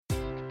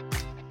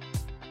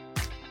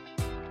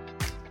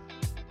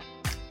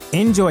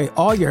Enjoy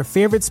all your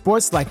favorite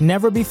sports like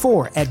never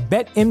before at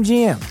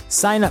BetMGM.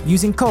 Sign up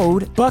using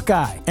code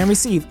Buckeye and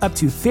receive up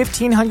to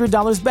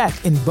 $1,500 back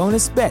in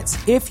bonus bets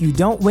if you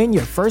don't win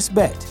your first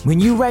bet. When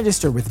you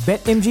register with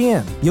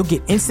BetMGM, you'll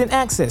get instant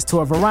access to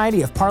a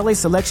variety of parlay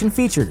selection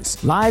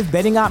features, live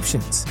betting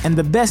options, and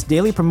the best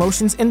daily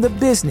promotions in the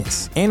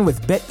business. And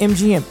with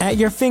BetMGM at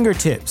your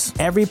fingertips,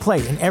 every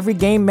play and every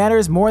game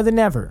matters more than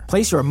ever.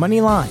 Place your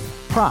money line,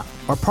 prop,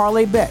 or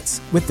parlay bets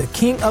with the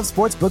king of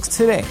sportsbooks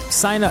today.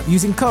 Sign up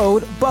using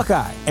code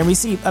Buckeye and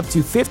receive up to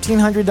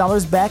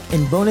 $1,500 back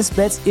in bonus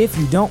bets if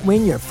you don't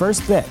win your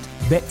first bet.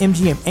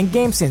 BetMGM and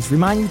GameSense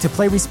remind you to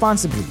play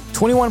responsibly.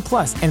 21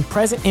 plus and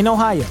present in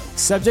Ohio,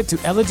 subject to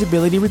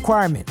eligibility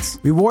requirements.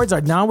 Rewards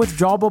are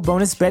non-withdrawable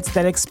bonus bets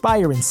that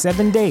expire in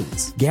 7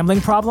 days. Gambling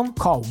problem?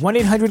 Call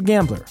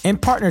 1-800-GAMBLER. In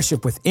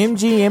partnership with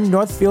MGM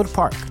Northfield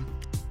Park.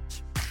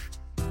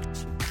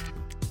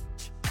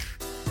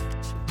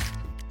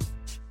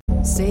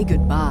 Say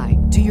goodbye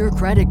to your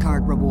credit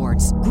card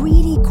rewards.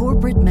 Greedy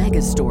corporate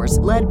mega stores,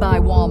 led by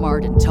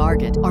Walmart and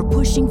Target, are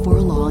pushing for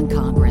a law in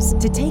Congress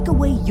to take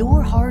away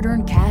your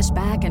hard-earned cash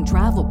back and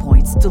travel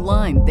points to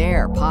line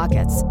their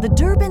pockets. The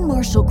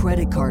Durbin-Marshall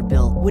credit card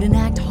bill would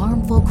enact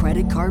harmful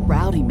credit card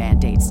routing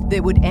mandates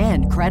that would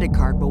end credit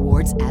card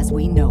rewards as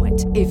we know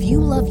it. If you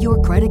love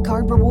your credit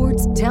card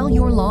rewards, tell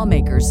your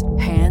lawmakers,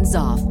 hands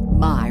off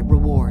my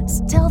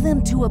rewards. Tell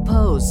them to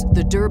oppose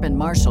the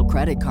Durbin-Marshall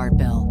credit card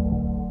bill.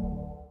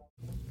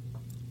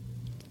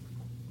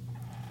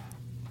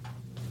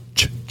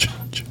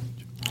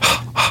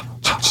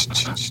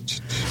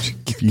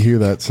 You hear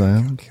that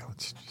sound?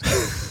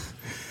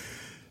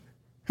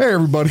 Hey,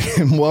 everybody,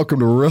 and welcome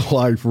to Real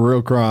Life,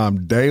 Real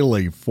Crime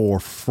Daily for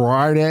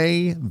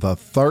Friday, the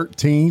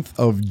 13th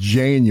of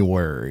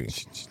January.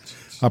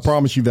 I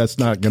promise you that's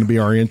not going to be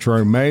our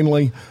intro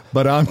mainly,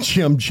 but I'm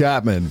Jim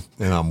Chapman.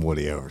 And I'm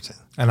Woody Overton.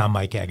 And I'm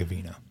Mike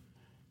Agavino.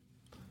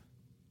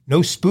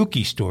 No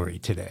spooky story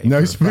today.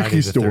 No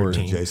spooky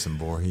story. Jason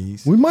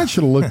Voorhees. We might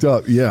should have looked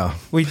up. Yeah,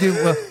 we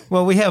do.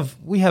 Well, we have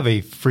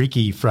a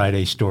Freaky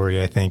Friday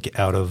story, I think,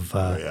 out of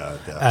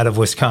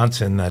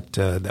Wisconsin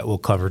that we'll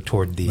cover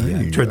toward the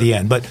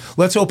end. But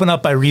let's open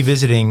up by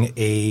revisiting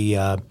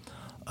a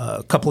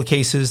couple of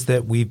cases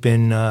that we've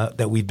been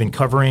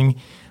covering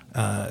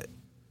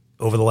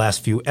over the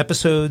last few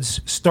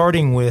episodes,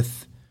 starting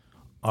with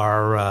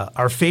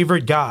our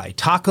favorite guy,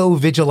 Taco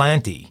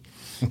Vigilante,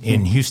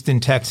 in Houston,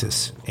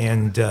 Texas.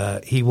 And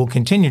he will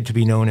continue to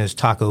be known as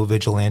Taco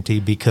Vigilante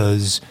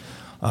because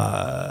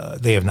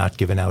they have not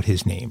given out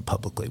his name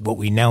publicly. What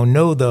we now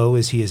know, though,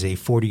 is he is a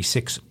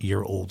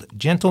 46-year-old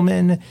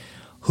gentleman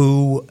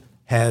who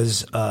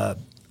is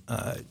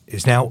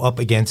now up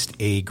against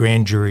a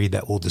grand jury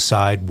that will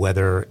decide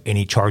whether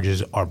any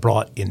charges are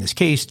brought in this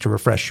case. To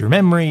refresh your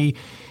memory,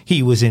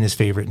 he was in his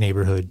favorite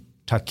neighborhood,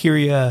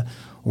 Taqueria,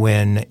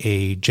 when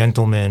a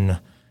gentleman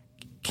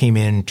came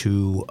in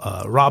to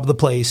rob the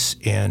place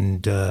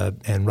and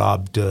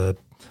robbed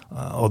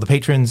all the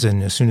patrons.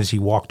 And as soon as he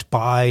walked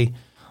by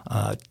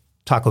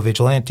Taco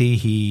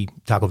Vigilante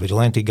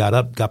got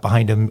up, got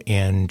behind him,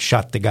 and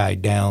shot the guy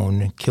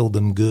down, killed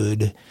him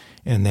good,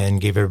 and then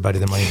gave everybody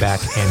the money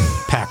back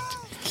and packed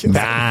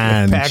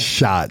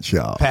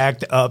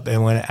up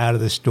and went out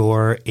of the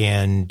store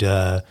and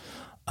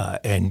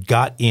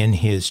got in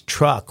his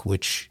truck,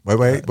 which...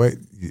 Wait.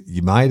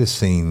 You might have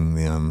seen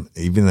them,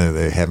 even though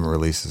they haven't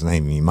released his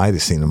name, you might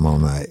have seen them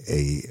on a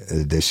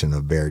edition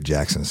of Barrett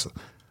Jackson's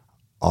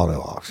Auto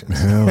Auctions.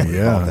 Hell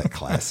yeah. That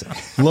classic.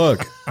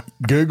 Look,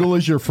 Google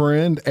is your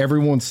friend.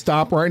 Everyone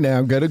stop right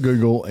now, go to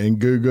Google and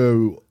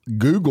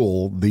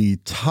Google the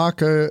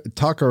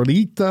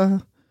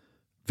Taquerita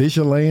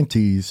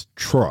Vigilante's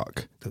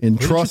truck. And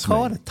what trust did you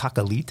call me. it? A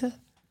Taquerita?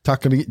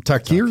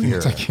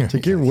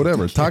 Taqueria,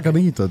 whatever.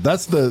 Taquerita.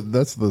 That's the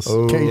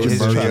Cajun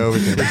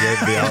version.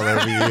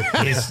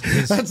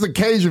 That's the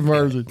Cajun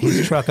version.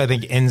 His truck, I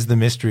think, ends the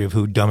mystery of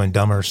who Dumb and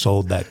Dumber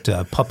sold that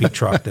puppy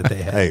truck that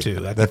they had too.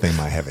 That thing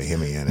might have a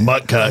Hemi in it.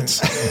 Butt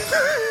cuts.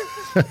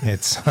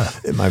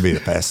 It might be the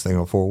fastest thing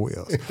on four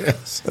wheels.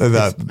 Yes.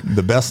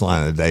 The best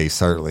line of the day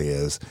certainly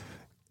is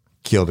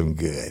 "Killed him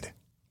good."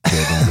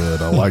 Killed him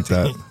good. I like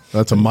that.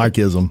 That's a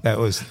Mikeism. That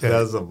was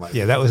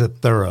a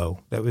thorough.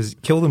 That was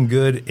killed him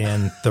good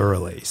and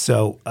thoroughly.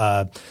 So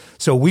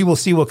we will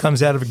see what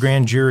comes out of a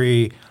grand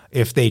jury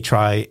if they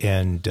try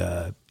and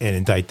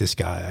indict this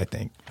guy. I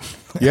think.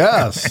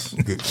 Yes.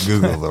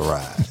 Google the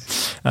ride.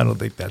 I don't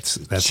think that's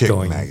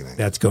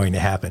going to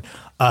happen.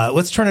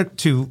 Let's turn it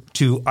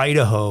to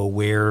Idaho,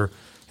 where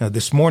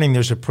this morning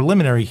there's a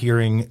preliminary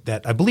hearing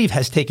that I believe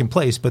has taken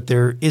place, but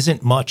there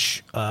isn't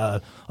much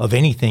of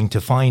anything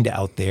to find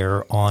out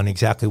there on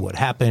exactly what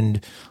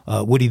happened.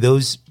 Woody,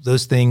 those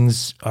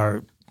things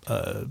are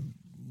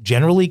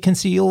generally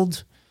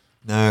concealed?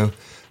 No,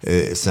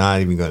 it's not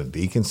even going to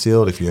be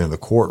concealed. If you're in the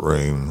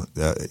courtroom,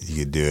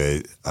 you could do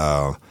it,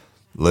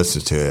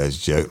 listen to it as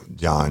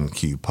John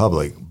Q.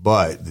 Public,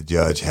 but the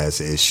judge has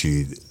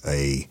issued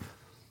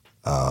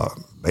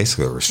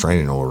basically a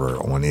restraining order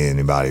on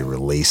anybody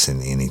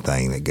releasing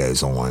anything that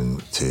goes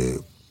on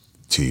to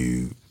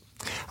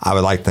I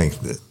would like to think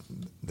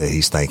that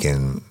he's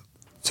thinking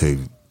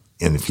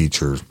in the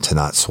future to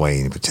not sway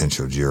any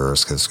potential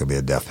jurors because it's going to be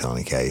a death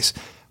penalty case.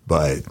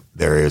 But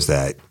there is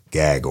that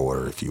gag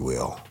order, if you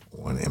will,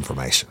 on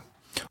information.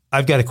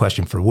 I've got a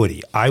question for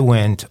Woody. I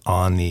went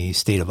on the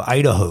state of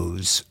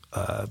Idaho's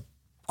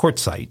court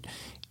site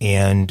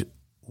and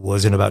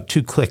was in about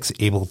 2 clicks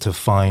able to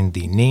find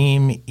the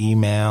name,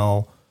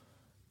 email,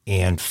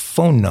 and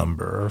phone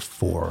number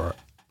for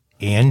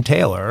Ann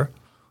Taylor,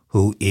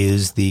 who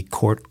is the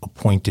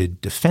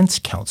court-appointed defense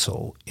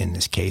counsel in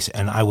this case.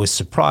 And I was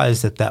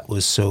surprised that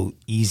was so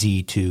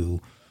easy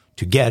to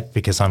get,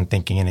 because I'm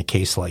thinking in a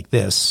case like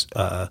this,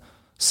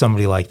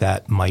 somebody like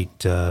that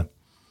might have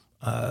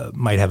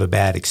a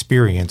bad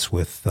experience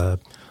with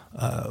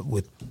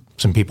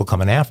some people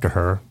coming after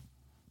her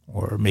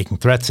or making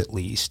threats at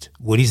least.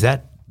 Woody's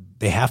that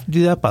they have to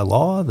do that by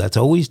law? That's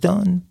always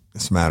done?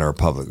 It's a matter of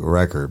public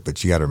record,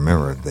 but you got to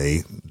remember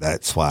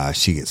that's why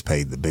she gets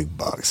paid the big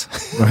bucks.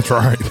 That's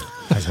right.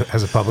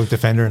 As a public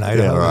defender in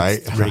Idaho, right,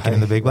 raking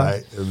in the big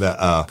bucks.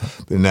 Right.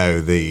 But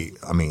no,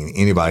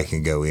 anybody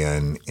can go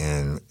in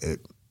and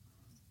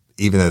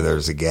even though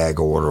there's a gag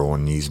order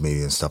on news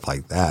media and stuff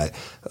like that,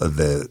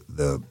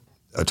 the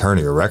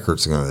attorney of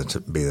record's going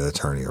to be the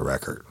attorney of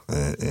record,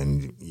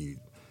 and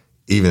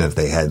even if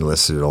they hadn't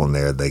listed it on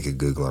there, they could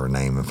Google her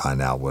name and find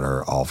out what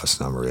her office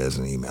number is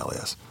and email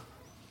is.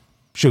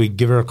 Should we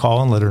give her a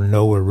call and let her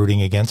know we're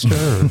rooting against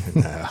her?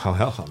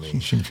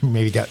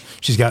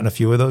 She's gotten a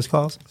few of those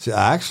calls.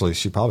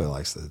 She probably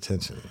likes the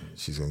attention.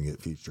 She's going to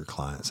get future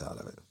clients out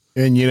of it.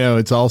 And,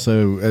 it's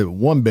also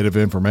one bit of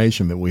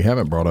information that we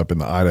haven't brought up in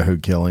the Idaho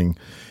killing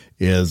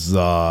is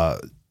that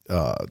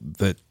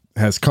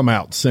has come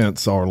out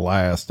since our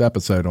last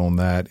episode on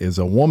that is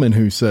a woman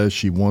who says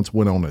she once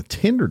went on a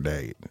Tinder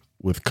date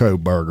with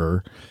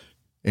Kohberger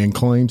and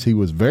claims he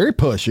was very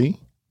pushy.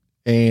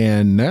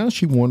 And now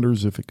she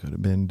wonders if it could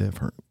have been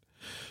different.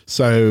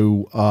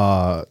 So,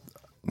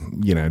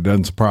 it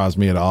doesn't surprise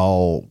me at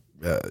all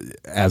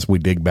as we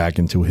dig back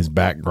into his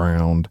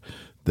background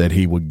that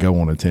he would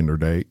go on a Tinder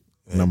date,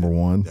 number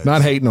one.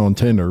 Not hating on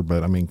Tinder, but,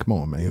 come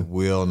on, man. It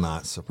will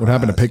not surprise. What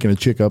happened to picking a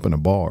chick up in a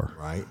bar?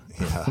 Right,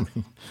 yeah.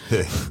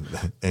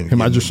 And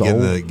Am I just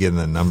old? Getting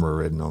the number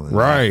written on the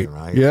right, napkin,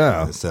 right?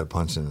 Yeah. Instead of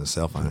punching the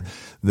cell phone.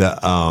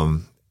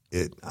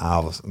 I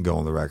was go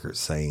on the record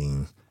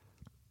saying,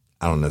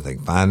 I don't know if they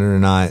can find it or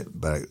not,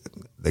 but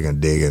they're going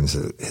to dig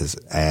into his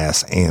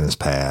ass and his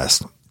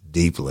past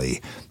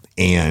deeply,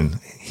 and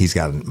he's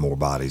got more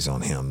bodies on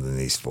him than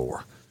these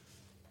 4.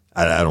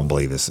 I don't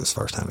believe this is his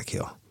first time to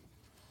kill.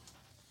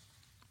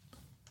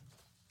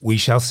 We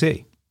shall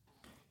see.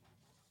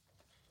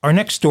 Our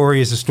next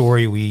story is a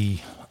story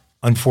we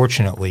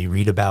unfortunately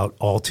read about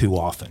all too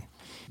often.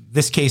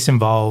 This case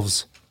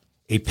involves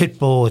a pit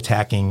bull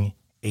attacking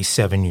a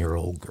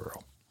 7-year-old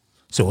girl.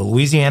 So a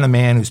Louisiana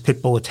man whose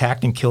pit bull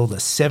attacked and killed a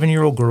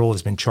 7-year-old girl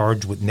has been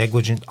charged with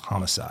negligent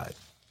homicide.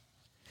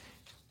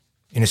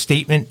 In a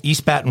statement,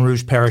 East Baton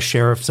Rouge Parish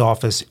Sheriff's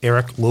Office,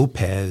 Eric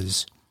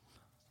Lopez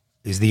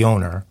is the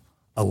owner,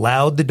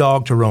 allowed the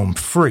dog to roam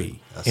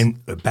free in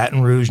a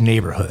Baton Rouge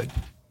neighborhood.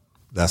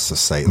 That's the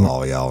state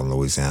law, y'all, in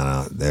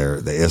Louisiana.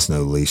 There is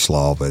no leash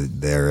law,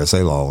 but there is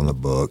a law in the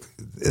book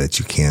that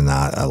you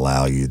cannot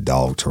allow your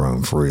dog to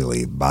roam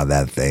freely. By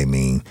that, they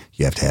mean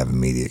you have to have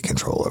immediate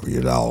control over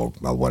your dog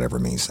by whatever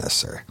means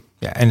necessary.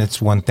 Yeah, and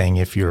it's one thing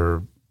if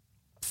your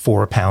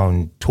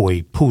 4-pound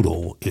toy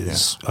poodle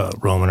is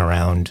roaming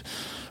around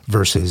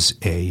versus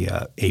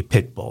a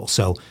pit bull.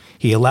 So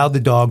he allowed the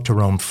dog to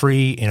roam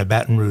free in a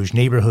Baton Rouge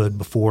neighborhood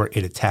before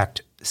it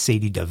attacked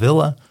Sadie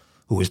Davila,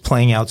 who was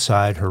playing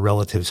outside her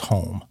relative's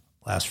home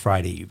last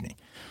Friday evening.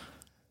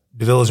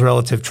 Davila's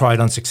relative tried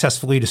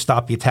unsuccessfully to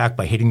stop the attack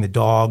by hitting the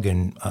dog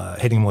and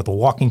hitting him with a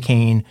walking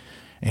cane,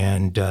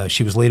 and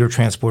she was later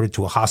transported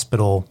to a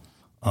hospital.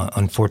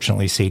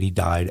 Unfortunately, Sadie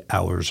died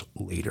hours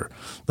later.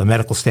 The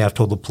medical staff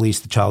told the police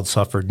the child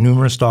suffered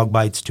numerous dog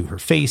bites to her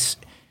face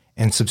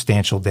and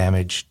substantial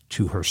damage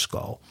to her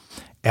skull.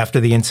 After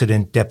the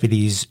incident,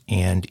 deputies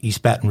and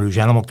East Baton Rouge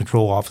animal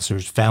control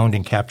officers found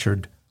and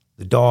captured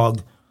the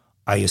dog.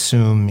 I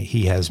assume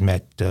he has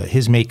met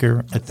his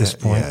maker at this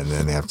point. Yeah, and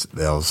then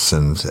they'll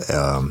send to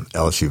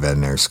LSU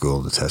Veterinary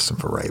School to test him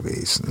for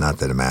rabies. Not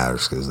that it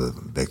matters because the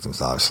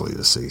victim's obviously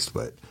deceased,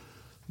 but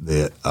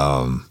the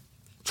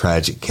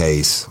tragic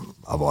case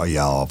of all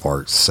y'all, I've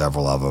worked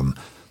several of them.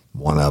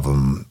 One of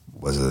them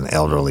was an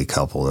elderly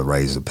couple that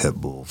raised a pit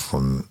bull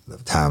from the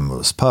time it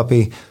was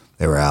puppy.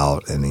 They were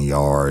out in the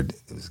yard.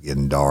 It was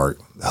getting dark.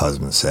 The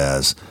husband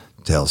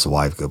tells the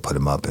wife to go put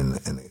him up in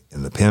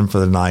the pen for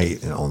the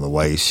night. And on the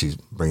way, she's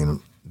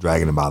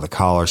dragging him by the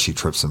collar. She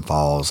trips and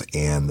falls,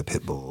 and the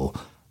pit bull,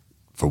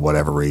 for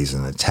whatever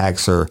reason,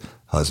 attacks her.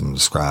 Husband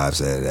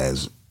describes it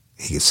as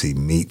he could see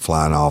meat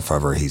flying off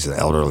of her. He's an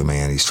elderly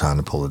man. He's trying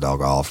to pull the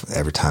dog off.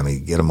 Every time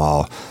he'd get him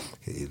off,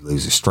 he'd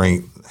lose his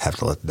strength, have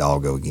to let the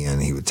dog go again.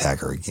 He would attack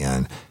her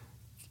again.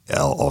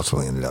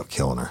 Ultimately ended up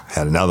killing her.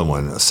 Had another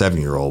one, a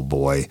 7-year-old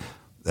boy,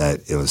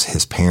 that it was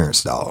his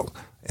parents' dog,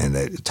 and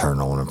they turned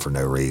on him for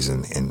no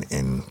reason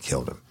and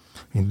killed him.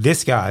 I mean,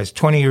 this guy's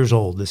 20 years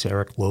old, this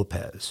Eric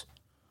Lopez.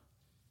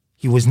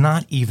 He was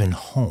not even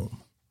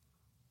home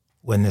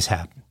when this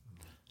happened.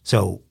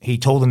 So he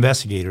told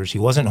investigators he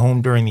wasn't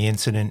home during the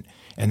incident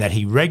and that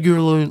he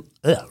regularly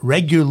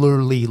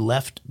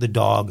left the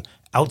dog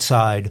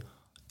outside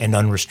and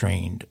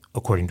unrestrained,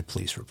 according to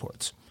police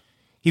reports.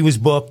 He was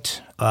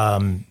booked.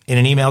 In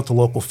an email to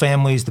local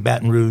families, the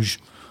Baton Rouge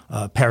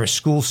Parish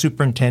School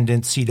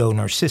Superintendent, Cito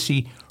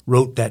Narcissi,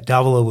 wrote that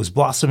Davila was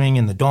blossoming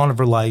in the dawn of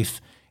her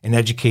life, an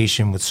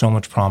education with so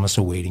much promise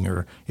awaiting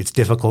her. It's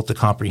difficult to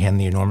comprehend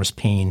the enormous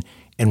pain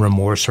and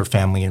remorse her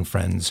family and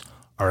friends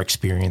are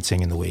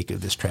experiencing in the wake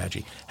of this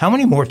tragedy. How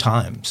many more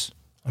times?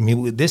 I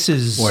mean, this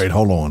is... Wait,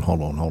 hold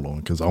on,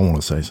 because I want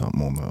to say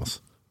something on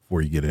this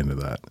before you get into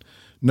that.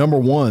 Number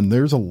one,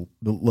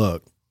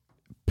 look,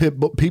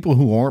 people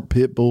who aren't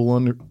pit bull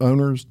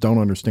owners don't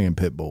understand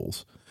pit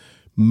bulls.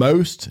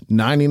 Most,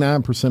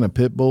 99% of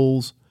pit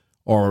bulls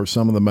are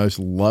some of the most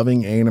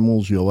loving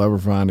animals you'll ever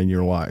find in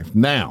your life.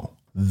 Now,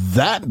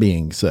 that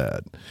being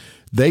said,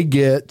 they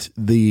get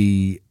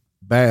the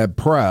bad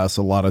press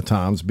a lot of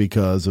times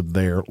because of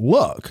their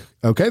look.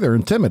 Okay, they're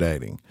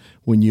intimidating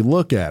when you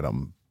look at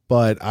them.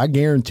 But I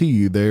guarantee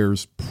you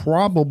there's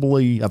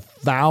probably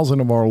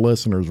 1,000 of our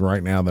listeners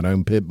right now that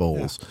own pit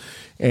bulls.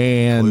 Yeah.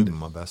 And including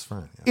my best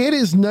friend. Yeah. It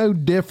is no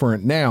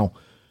different. Now,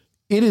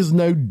 it is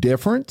no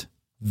different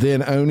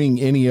than owning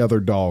any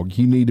other dog.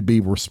 You need to be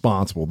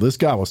responsible. This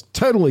guy was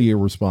totally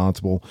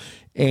irresponsible,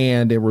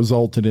 and it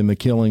resulted in the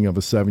killing of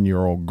a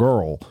 7-year-old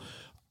girl.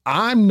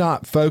 I'm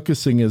not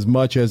focusing as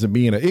much as it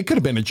being it could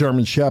have been a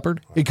German Shepherd.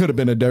 It could have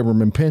been a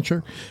Doberman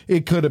Pinscher.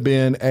 It could have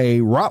been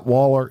a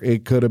Rottweiler.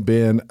 It could have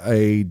been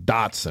a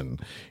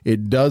Dachshund.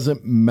 It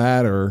doesn't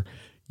matter.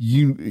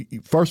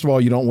 First of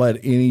all, you don't let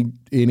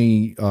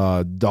any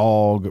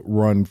dog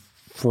run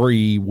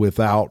free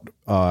without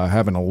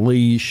having a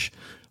leash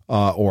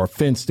or a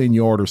fenced-in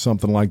yard or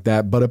something like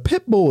that. But a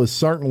pit bull is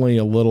certainly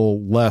a little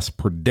less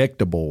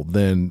predictable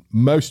than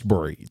most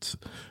breeds,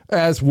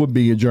 as would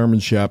be a German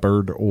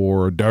Shepherd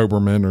or a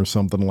Doberman or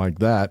something like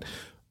that.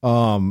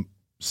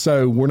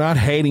 So we're not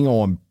hating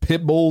on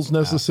pit bulls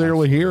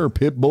necessarily here, or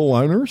pit bull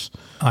owners.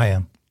 I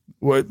am.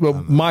 Well,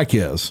 Mike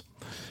is.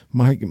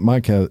 Mike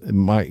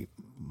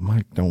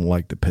don't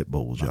like the pit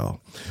bulls, y'all.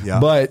 Yeah.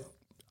 But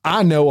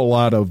I know a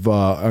lot of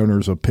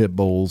owners of pit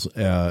bulls,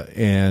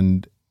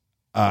 and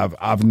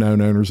I've known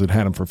owners that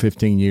had them for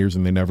 15 years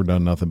and they never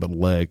done nothing but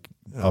leg,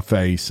 a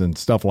face, and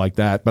stuff like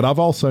that. But I've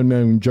also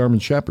known German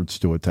Shepherds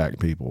to attack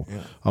people.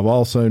 Yeah. I've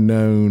also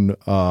known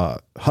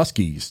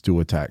Huskies to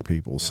attack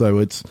people. So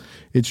it's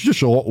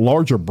just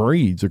larger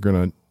breeds are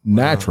going to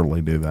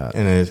naturally do that.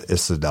 And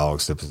it's the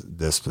dog's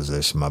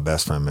disposition. My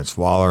best friend Mitch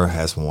Waller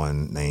has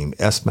one named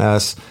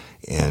Esmes,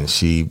 and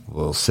she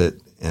will sit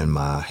in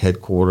my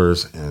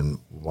headquarters and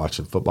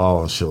watching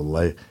football, and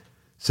she'll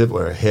sit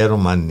with her head on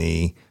my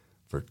knee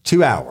for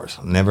 2 hours.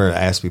 Never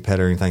asked me to pet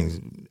or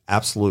anything.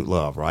 Absolute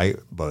love, right?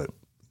 But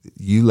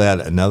you let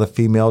another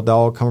female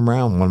dog come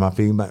around,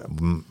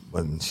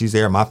 when she's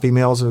there, my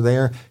females are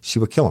there, she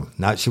will kill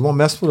him. She won't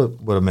mess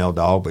with a male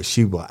dog, but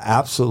she will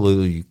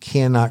absolutely, you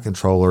cannot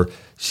control her.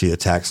 She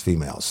attacks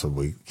females, so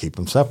we keep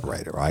them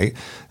separated, right?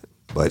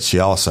 But she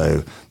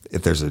also,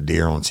 if there's a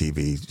deer on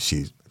TV,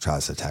 she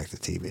tries to attack the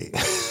TV.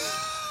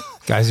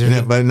 Guys,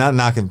 but not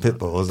knocking pit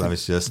bulls. I mean,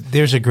 it's just...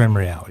 There's a grim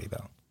reality,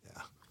 though.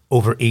 Yeah.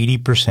 Over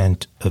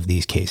 80% of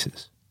these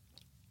cases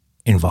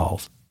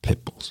involve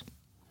pit bulls,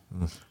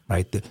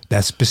 right?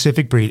 That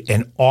specific breed.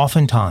 And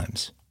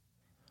oftentimes,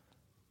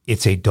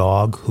 it's a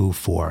dog who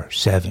for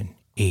 7,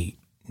 8,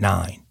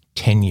 9,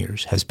 10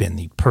 years has been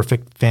the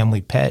perfect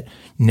family pet.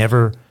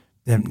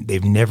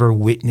 They've never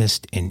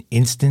witnessed an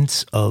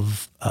instance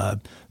of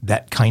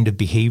that kind of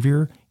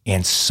behavior,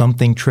 and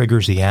something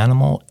triggers the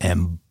animal,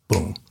 and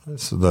boom.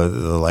 So the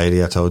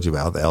lady I told you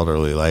about, the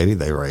elderly lady,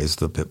 they raised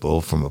the pit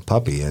bull from a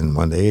puppy, and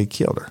one day it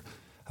killed her.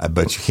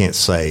 But you can't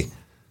say,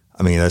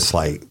 I mean, that's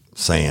like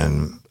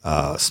saying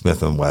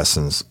Smith &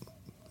 Wesson's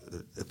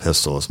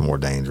pistol is more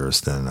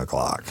dangerous than a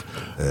Glock.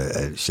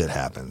 Shit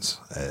happens.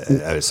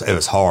 It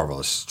was horrible.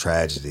 It's a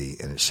tragedy,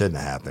 and it shouldn't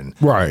have happened.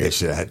 Right. It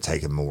should have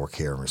taken more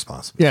care and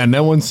responsibility. Yeah,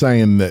 no one's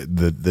saying that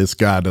this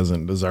guy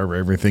doesn't deserve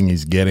everything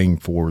he's getting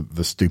for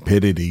the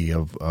stupidity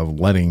of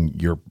letting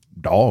your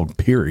dog,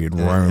 period,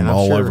 roam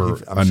all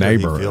over a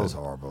neighborhood. He feels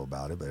horrible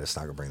about it, but it's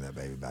not going to bring that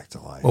baby back to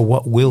life. Well,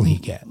 what will he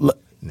get?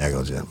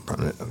 Negligent.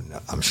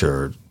 I'm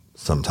sure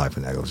some type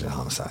of negligent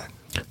homicide.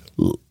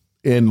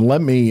 And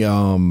let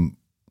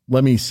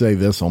me say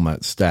this on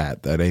that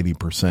stat, that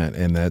 80%,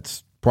 and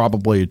that's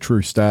probably a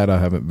true stat. I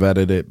haven't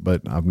vetted it,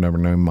 but I've never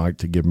known Mike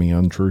to give me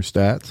untrue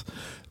stats.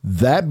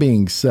 That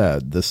being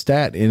said, the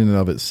stat in and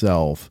of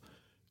itself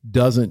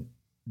doesn't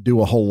do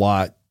a whole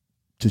lot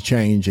to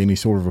change any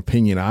sort of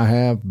opinion I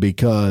have,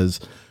 because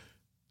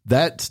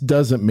that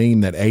doesn't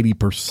mean that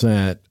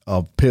 80%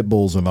 of pit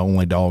bulls are the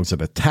only dogs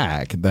that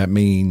attack. That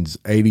means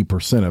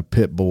 80% of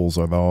pit bulls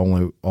are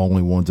the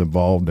only ones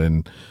involved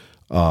in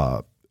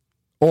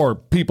or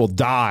people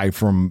die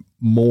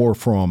more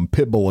from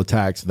pit bull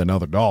attacks than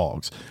other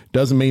dogs.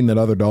 Doesn't mean that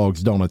other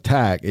dogs don't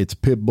attack. It's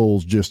pit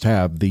bulls just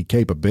have the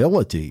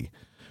capability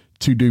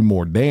to do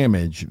more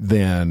damage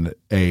than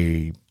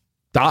a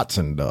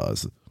Dachshund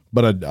does.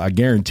 But I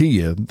guarantee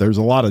you, there's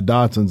a lot of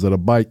Dachshunds that'll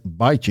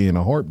bite you in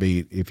a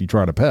heartbeat if you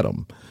try to pet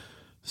them.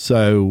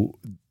 So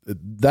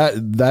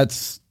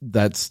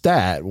that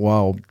stat,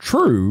 while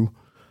true,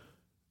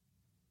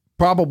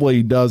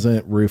 probably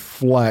doesn't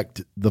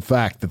reflect the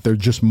fact that they're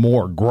just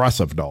more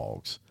aggressive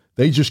dogs.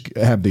 They just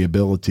have the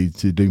ability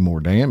to do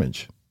more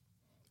damage,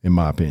 in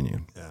my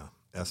opinion. Yeah.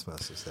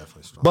 S-Mess is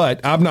definitely strong.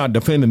 But I'm not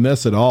defending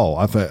this at all.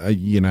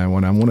 And I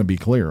want to be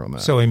clear on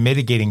that. So a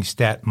mitigating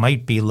stat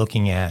might be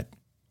looking at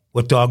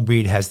what dog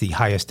breed has the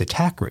highest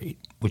attack rate,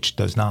 which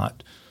does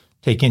not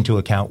take into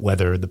account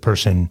whether the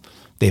person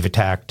they've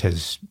attacked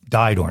has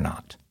died or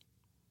not.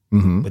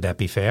 Mm-hmm. Would that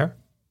be fair?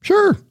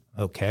 Sure.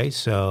 Okay,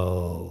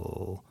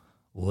 so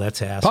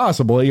let's ask.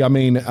 Possibly. I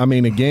mean,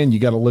 again, you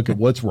got to look at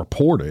what's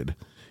reported.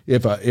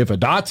 If a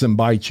Dachshund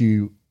bites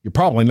you, you're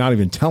probably not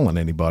even telling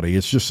anybody.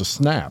 It's just a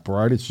snap,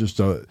 right? It's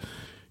just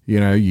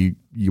you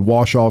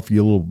wash off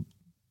your little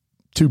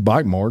 2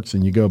 bite marks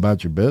and you go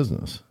about your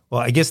business.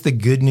 Well, I guess the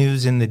good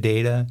news in the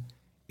data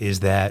is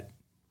that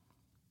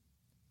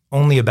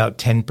only about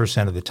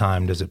 10% of the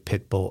time does a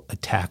pit bull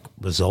attack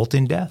result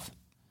in death.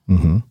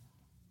 Mm-hmm.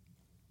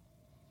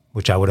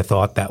 Which I would have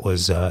thought that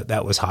was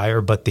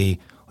higher. But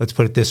let's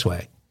put it this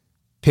way.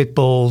 Pit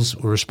bulls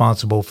were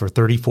responsible for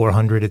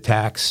 3,400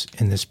 attacks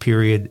in this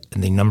period,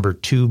 and the number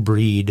 2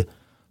 breed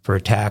for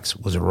attacks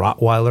was a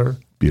Rottweiler.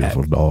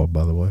 Beautiful dog,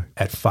 by the way.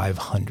 At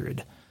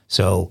 500.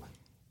 So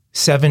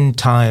 7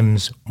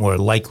 times more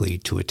likely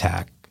to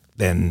attack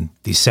than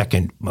the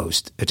second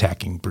most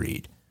attacking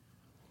breed.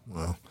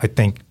 Wow. I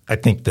think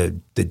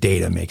the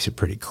data makes it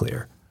pretty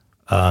clear.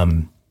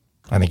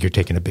 I think you're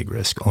taking a big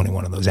risk owning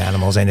one of those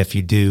animals, and if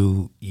you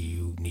do,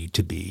 you need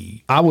to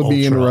be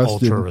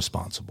ultra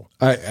responsible.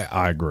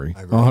 I agree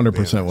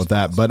 100% with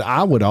that, but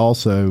I would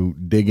also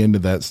dig into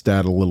that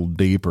stat a little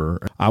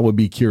deeper. I would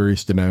be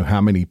curious to know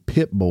how many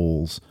pit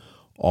bulls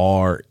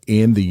are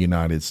in the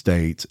United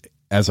States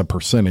as a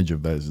percentage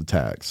of those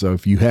attacks. So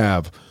if you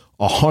have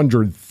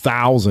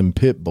 100,000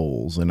 pit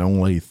bulls and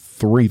only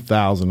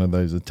 3,000 of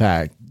those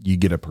attack, you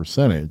get a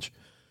percentage.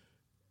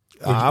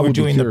 We're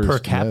doing the per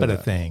capita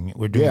thing.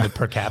 We're doing the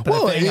per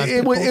capita thing.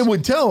 It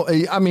would tell.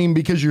 I mean,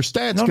 because your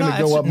stats going to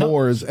go up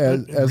more as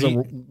a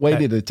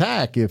weighted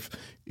attack.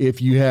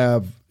 If you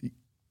have,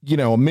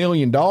 1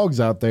 million dogs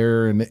out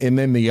there, and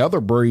then the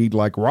other breed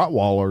like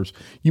Rottweilers,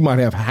 you might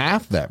have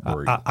half that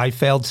breed. I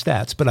failed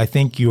stats, but I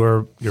think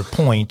your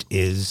point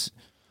is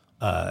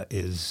a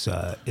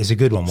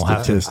good one.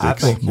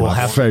 Statistics,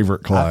 my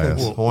favorite class. I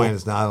think the point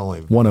is not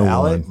only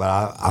valid,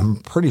 but I'm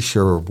pretty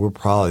sure we're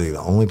probably the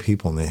only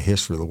people in the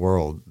history of the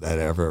world that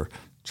ever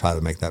try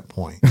to make that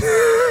point.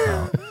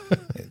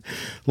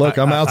 Look,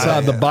 I'm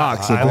outside the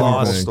box.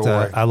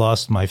 I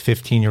lost my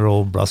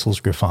 15-year-old Brussels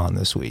Griffon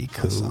this week.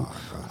 Who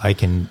I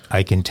can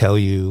tell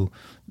you.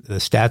 The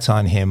stats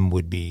on him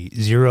would be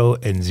 0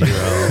 and 0,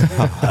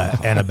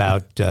 and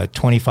about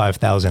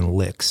 25,000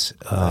 licks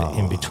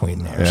in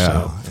between there.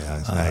 Yeah. So,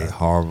 it's a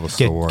horrible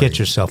story. Get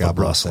yourself God a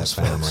Brussels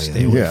family.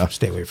 Stay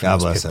away from God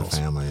those bless pit that bulls.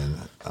 family.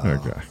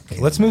 Okay.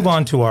 Let's move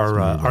on to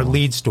our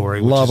lead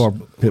story. Love our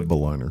pit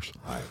bull owners.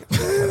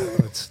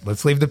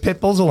 Let's leave the pit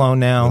bulls alone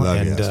now,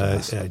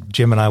 and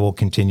Jim and I will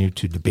continue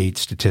to debate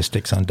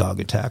statistics on dog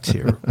attacks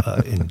here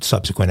in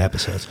subsequent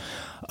episodes.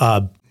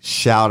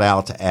 Shout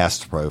out to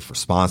Astepro for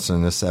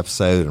sponsoring this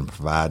episode and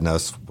providing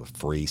us with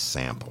free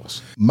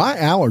samples. My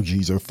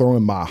allergies are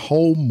throwing my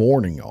whole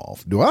morning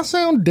off. Do I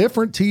sound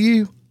different to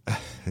you? A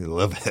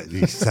little bit.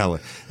 You sound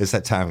like it's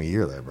that time of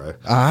year there, bro.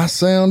 I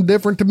sound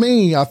different to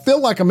me. I feel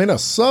like I'm in a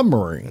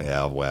submarine.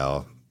 Yeah,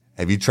 well,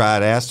 have you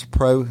tried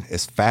Astepro?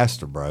 It's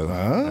faster, bro.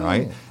 All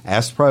right?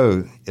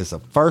 Astepro is the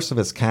first of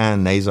its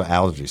kind nasal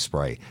allergy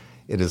spray.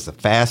 It is the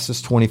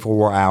fastest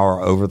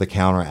 24-hour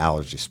over-the-counter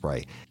allergy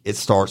spray. It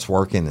starts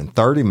working in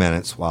 30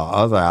 minutes while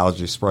other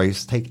allergy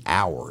sprays take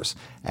hours.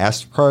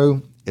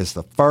 Astepro is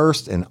the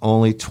first and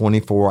only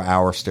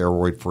 24-hour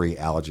steroid-free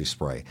allergy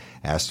spray.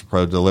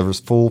 Astepro delivers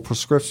full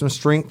prescription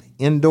strength,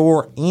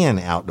 indoor and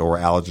outdoor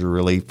allergy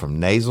relief from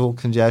nasal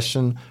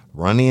congestion,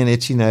 runny and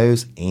itchy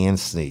nose, and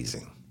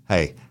sneezing.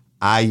 Hey,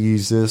 I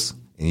use this,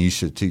 and you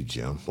should too,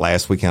 Jim.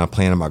 Last weekend I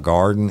planted my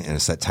garden, and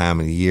it's that time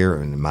of the year,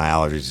 and my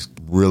allergies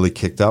really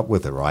kicked up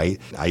with it, right?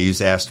 I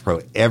use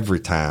Astepro every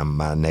time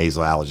my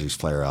nasal allergies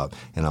flare up,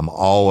 and I'm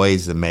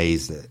always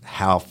amazed at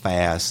how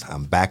fast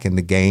I'm back in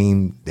the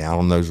game, down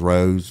on those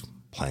roads,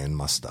 playing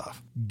my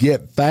stuff.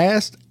 Get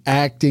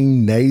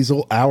fast-acting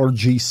nasal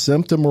allergy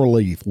symptom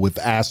relief with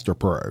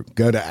Astepro.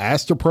 Go to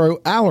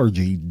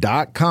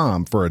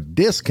AsteproAllergy.com for a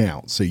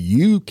discount so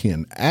you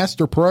can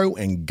Astepro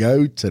and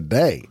go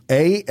today.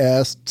 ASTEPRO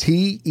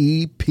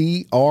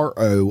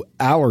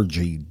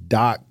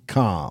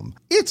allergy.com.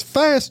 It's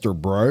faster,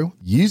 bro.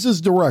 Use as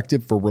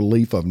directed for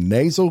relief of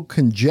nasal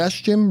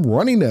congestion,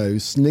 runny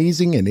nose,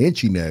 sneezing, and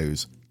itchy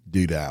nose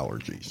due to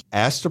allergies.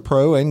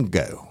 Astepro and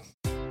go.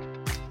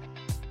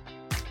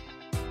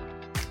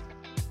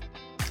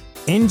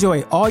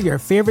 Enjoy all your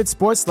favorite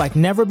sports like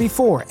never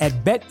before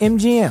at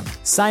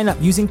BetMGM. Sign up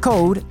using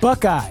code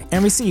Buckeye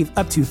and receive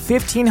up to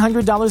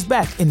 $1,500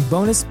 back in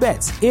bonus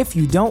bets if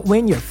you don't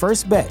win your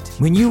first bet.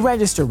 When you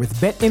register with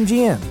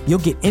BetMGM, you'll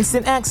get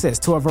instant access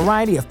to a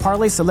variety of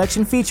parlay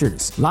selection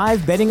features,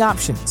 live betting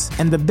options,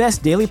 and the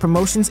best daily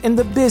promotions in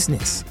the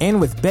business.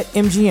 And with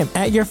BetMGM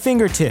at your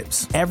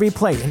fingertips, every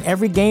play and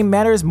every game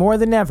matters more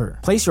than ever.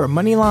 Place your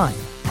money line,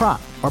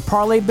 prop, or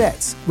parlay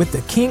bets with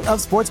the king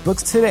of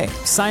sportsbooks today.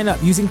 Sign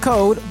up using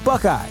code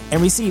Buckeye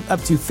and receive up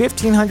to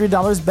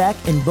 $1,500 back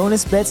in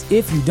bonus bets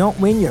if you don't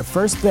win your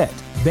first bet.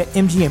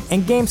 BetMGM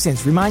and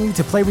GameSense remind you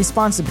to play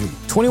responsibly.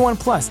 21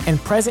 plus and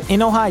present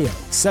in Ohio,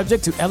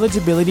 subject to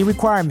eligibility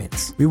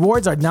requirements.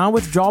 Rewards are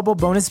non-withdrawable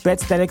bonus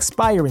bets that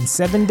expire in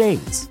 7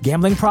 days.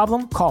 Gambling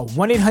problem? Call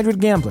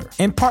 1-800-GAMBLER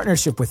in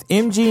partnership with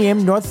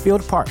MGM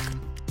Northfield Park.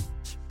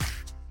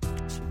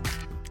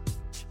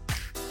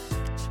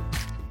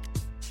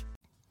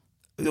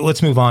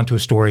 Let's move on to a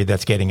story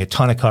that's getting a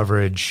ton of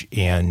coverage,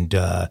 and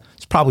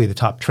it's probably the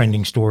top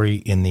trending story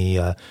in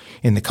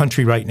the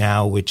country right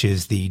now, which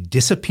is the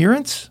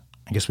disappearance.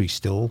 I guess we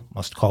still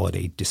must call it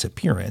a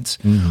disappearance.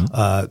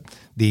 Mm-hmm.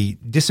 The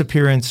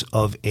disappearance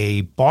of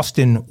a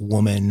Boston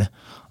woman,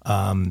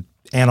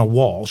 Anna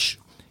Walsh,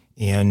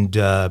 and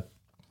the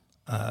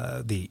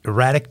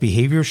erratic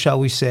behavior, shall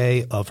we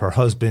say, of her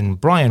husband,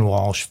 Brian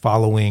Walsh,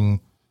 following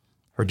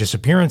her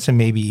disappearance and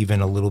maybe even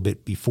a little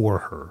bit before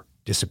her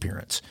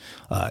disappearance.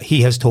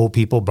 He has told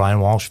people, Brian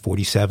Walsh,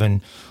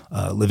 47,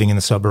 living in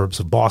the suburbs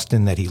of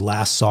Boston, that he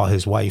last saw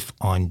his wife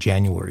on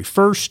January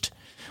 1st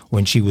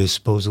when she was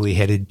supposedly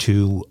headed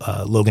to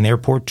Logan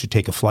Airport to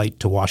take a flight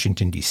to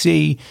Washington,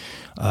 D.C.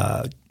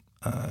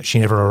 She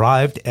never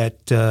arrived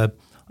at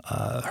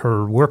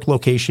her work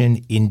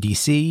location in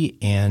D.C.,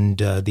 and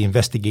the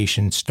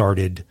investigation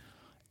started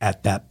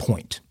at that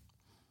point.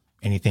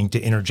 Anything to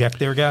interject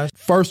there, guys?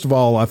 First of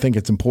all, I think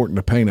it's important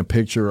to paint a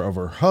picture of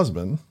her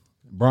husband,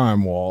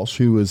 Brian Walsh,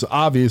 who is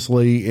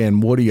obviously,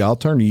 and Woody, I'll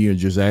turn to you and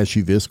just ask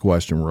you this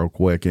question real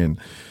quick. And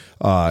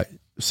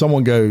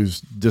someone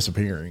goes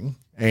disappearing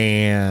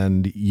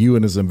and you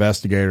and his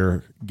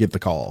investigator get the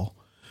call.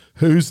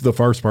 Who's the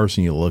first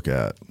person you look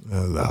at?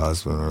 The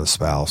husband or the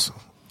spouse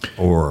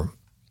or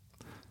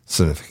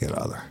significant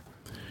other.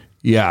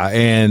 Yeah.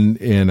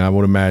 And I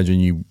would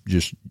imagine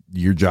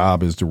your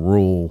job is to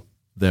rule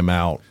them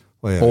out.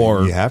 Well,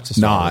 or you have to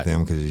start with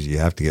them because you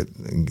have to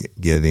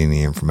get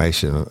any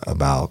information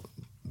about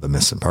the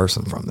missing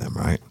person from them,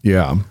 right?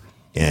 Yeah.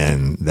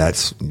 And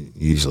that's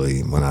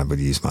usually when I would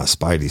use my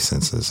spidey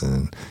senses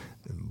and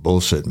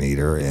bullshit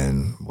meter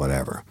and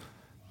whatever.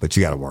 But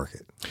you got to work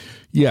it.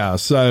 Yeah.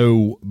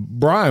 So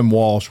Brian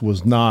Walsh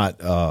was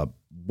not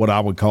what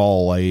I would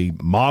call a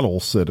model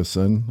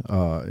citizen.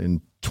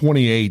 In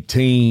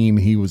 2018,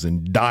 he was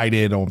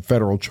indicted on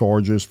federal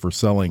charges for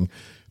selling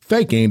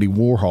fake Andy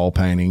Warhol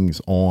paintings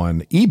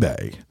on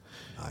eBay.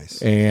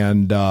 Nice.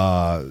 And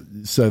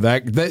so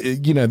that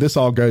this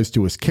all goes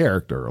to his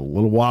character. A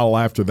little while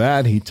after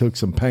that, he took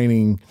some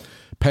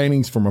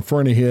paintings from a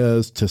friend of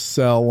his to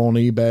sell on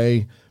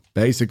eBay,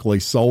 basically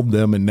sold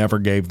them and never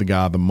gave the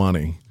guy the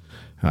money.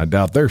 I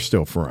doubt they're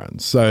still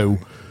friends. So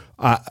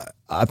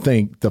I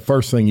think the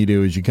first thing you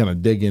do is you kind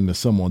of dig into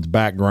someone's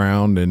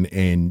background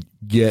and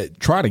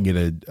try to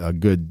get a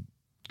good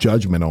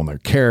judgment on their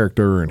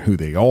character and who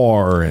they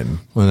are. And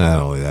well, not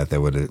only that, they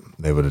would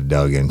have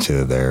dug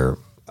into their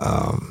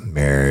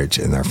marriage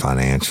and their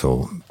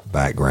financial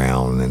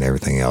background and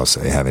everything else.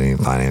 They have any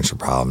financial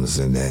problems,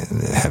 and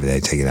have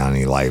they taken out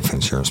any life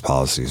insurance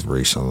policies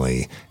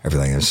recently?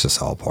 Everything is just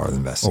all part of the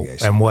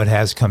investigation. And what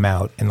has come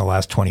out in the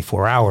last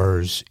 24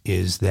 hours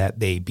is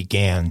that they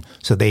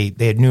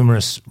had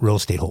numerous real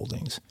estate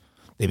holdings.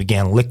 They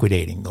began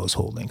liquidating those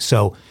holdings.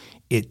 So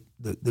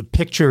the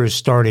picture is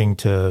starting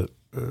to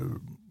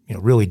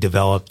really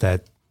develop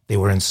that they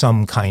were in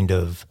some kind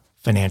of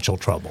financial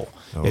trouble.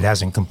 Oh. It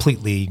hasn't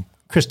completely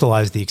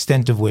crystallized the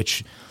extent of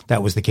which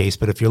that was the case,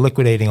 but if you're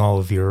liquidating all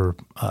of your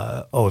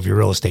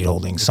real estate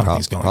holdings,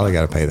 something's going on. Probably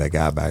got to pay that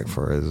guy back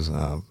for his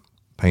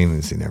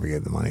paintings he never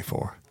gave the money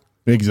for.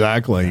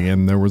 Exactly,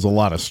 and there was a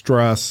lot of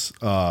stress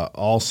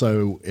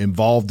also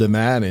involved in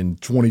that. In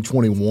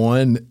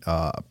 2021,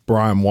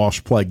 Brian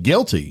Walsh pled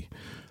guilty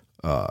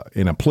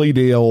in a plea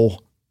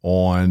deal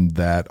on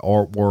that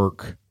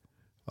artwork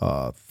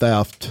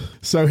theft.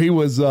 So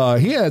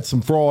he had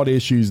some fraud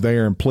issues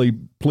there and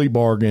plea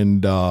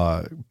bargained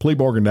out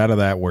of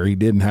that where he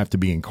didn't have to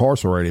be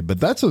incarcerated.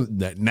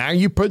 But now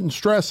you're putting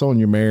stress on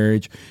your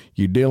marriage.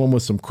 You're dealing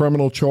with some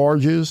criminal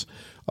charges.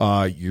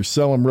 You're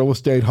selling real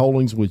estate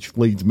holdings, which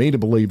leads me to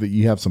believe that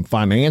you have some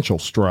financial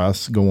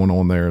stress going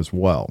on there as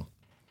well.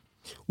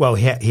 Well,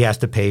 he has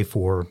to pay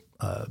for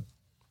the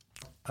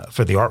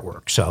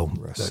artwork, so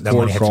that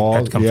money had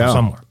to come from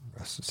somewhere.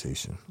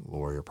 Restitution,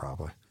 lawyer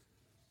probably.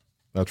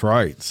 That's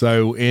right.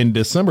 So in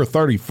December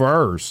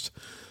 31st,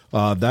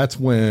 that's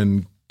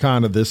when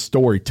kind of this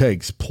story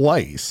takes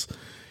place.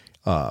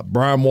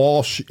 Brian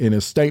Walsh, in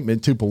his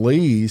statement to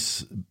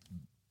police,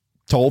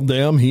 told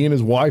them he and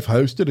his wife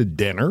hosted a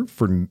dinner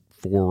for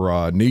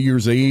for New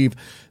Year's Eve.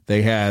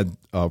 They had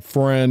a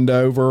friend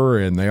over,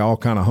 and they all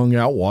kind of hung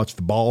out, watched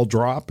the ball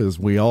drop, as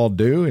we all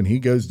do, and he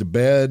goes to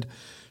bed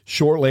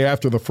shortly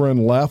after the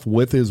friend left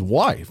with his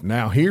wife.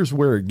 Now, here's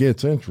where it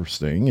gets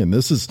interesting, and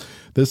this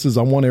is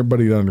I want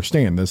everybody to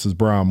understand, this is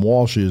Brian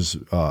Walsh's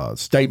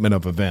statement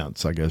of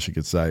events, I guess you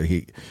could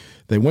say.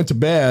 They went to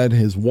bed.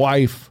 His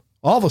wife,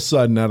 all of a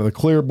sudden, out of the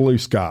clear blue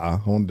sky,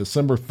 on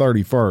December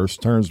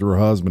 31st, turns to her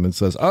husband and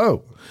says, I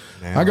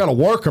got a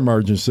work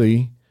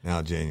emergency.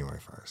 Now January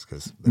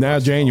 1st. Now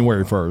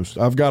January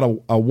 1st. I've got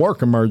a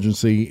work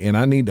emergency, and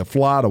I need to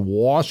fly to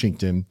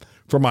Washington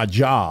for my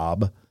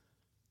job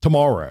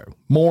tomorrow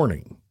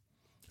morning.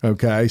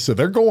 Okay, so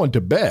they're going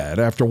to bed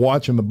after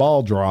watching the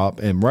ball drop,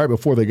 and right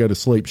before they go to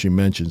sleep, she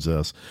mentions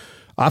this.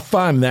 I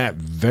find that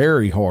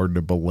very hard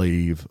to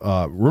believe.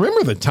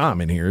 Remember the time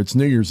in here. It's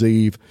New Year's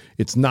Eve.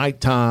 It's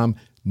nighttime.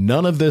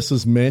 None of this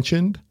is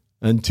mentioned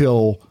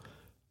until,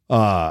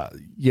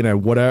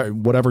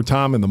 whatever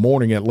time in the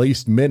morning, at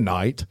least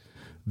midnight,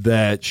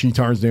 that she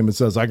turns to him and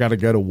says, I got to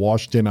go to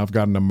Washington. I've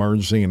got an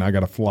emergency, and I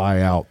got to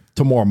fly out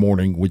tomorrow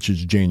morning, which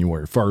is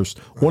January 1st,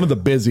 one of the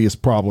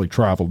busiest probably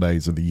travel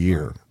days of the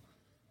year.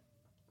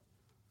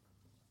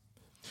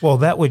 Well,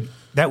 that would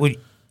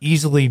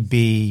easily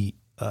be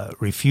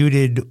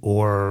refuted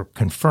or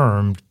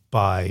confirmed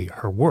by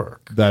her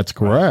work. That's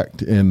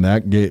correct, and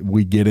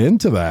we get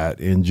into that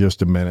in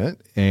just a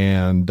minute.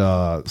 And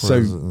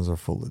prisons are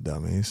full of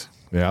dummies.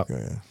 Yeah.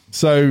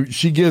 So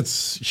she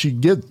gets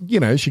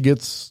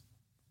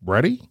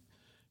ready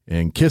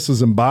and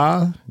kisses him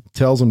bye.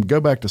 Tells him to go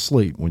back to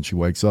sleep when she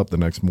wakes up the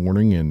next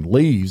morning, and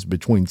leaves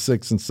between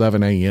 6 and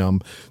 7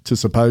 a.m. to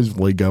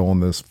supposedly go on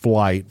this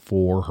flight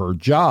for her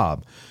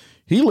job.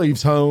 He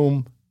leaves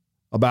home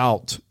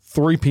about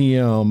 3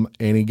 p.m.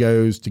 and he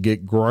goes to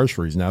get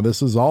groceries. Now,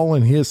 this is all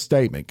in his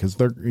statement, because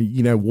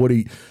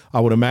I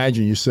would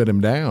imagine you sit him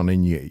down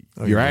and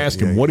you're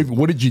asking, what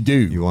did you do?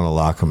 You want to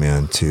lock him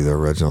into the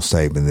original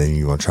statement, then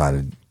you want to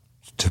try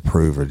to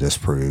prove or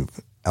disprove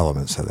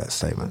elements of that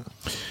statement.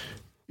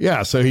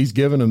 Yeah, so he's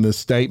giving him this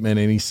statement,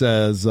 and he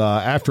says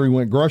after he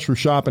went grocery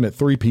shopping at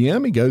 3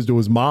 p.m., he goes to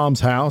his mom's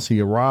house. He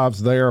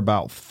arrives there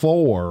about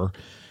 4,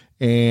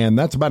 and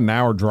that's about an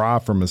hour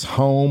drive from his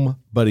home,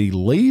 but he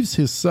leaves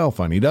his cell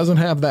phone. He doesn't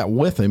have that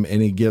with him,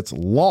 and he gets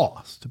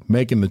lost,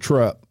 making the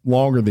trip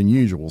longer than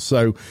usual.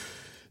 So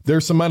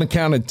there's some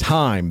unaccounted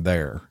time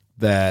there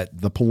that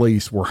the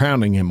police were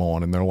hounding him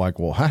on, and they're like,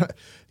 well,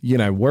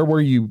 where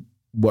were you?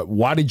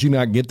 Why did you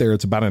not get there?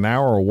 It's about an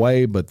hour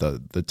away, but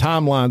the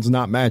timeline's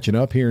not matching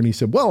up here. And he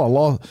said,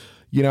 well,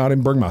 I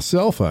didn't bring my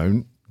cell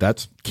phone.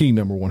 That's key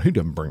number one. Who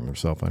doesn't bring their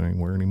cell phone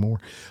anywhere anymore?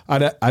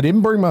 I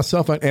didn't bring my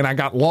cell phone, and I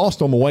got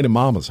lost on the way to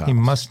Mama's house. He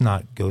must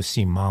not go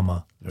see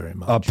Mama very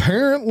much.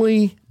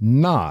 Apparently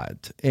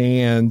not.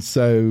 And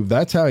so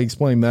that's how he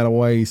explained that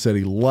away. He said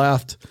he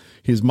left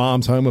his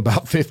mom's home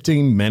about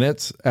 15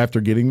 minutes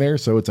after getting there.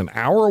 So it's an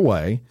hour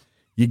away.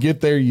 You get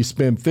there, you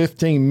spend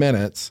 15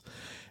 minutes.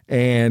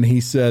 And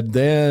he said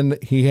then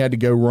he had to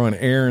go run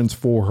errands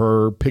for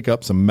her, pick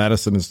up some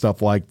medicine and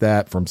stuff like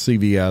that from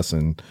CVS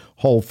and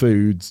Whole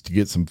Foods to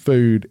get some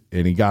food.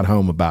 And he got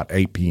home about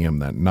 8 p.m.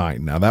 that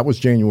night. Now, that was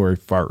January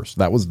 1st.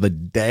 That was the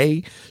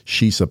day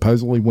she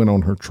supposedly went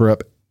on her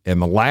trip,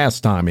 and the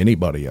last time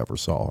anybody ever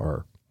saw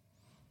her.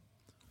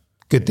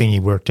 Good thing he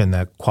worked in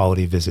that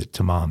quality visit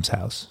to Mom's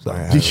house. So. He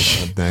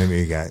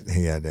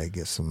had to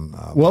get some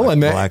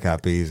black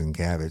eyed peas and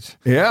cabbage.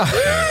 Yeah.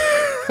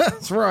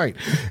 That's right.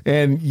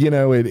 And,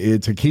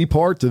 it's a key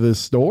part to this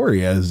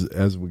story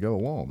as we go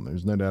along.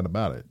 There's no doubt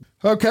about it.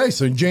 Okay,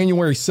 so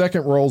January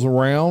 2nd rolls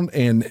around,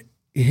 and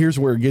here's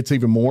where it gets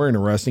even more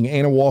interesting.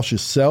 Anna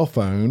Walsh's cell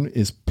phone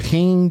is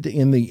pinged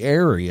in the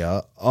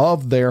area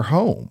of their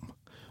home.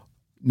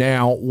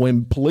 Now,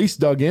 when police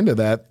dug into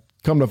that,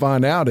 come to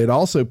find out, it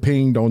also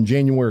pinged on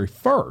January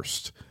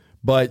 1st,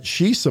 but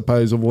she's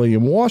supposedly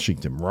in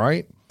Washington,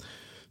 right?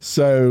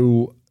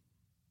 So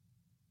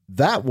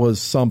that was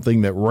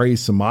something that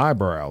raised some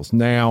eyebrows.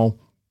 Now,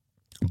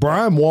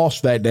 Brian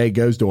Walsh that day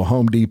goes to a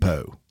Home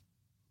Depot,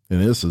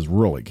 and this is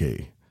really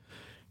key.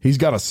 He's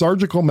got a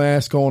surgical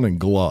mask on and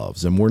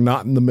gloves, and we're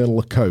not in the middle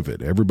of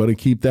COVID. Everybody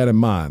keep that in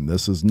mind.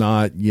 This is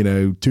not,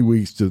 2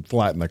 weeks to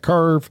flatten the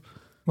curve.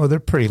 Well, they're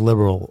pretty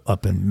liberal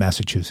up in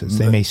Massachusetts.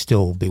 They may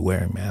still be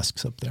wearing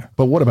masks up there.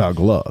 But what about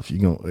gloves?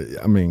 Come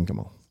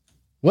on.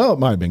 Well, it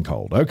might have been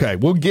cold. Okay,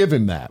 we'll give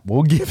him that.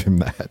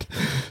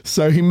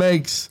 So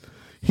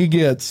he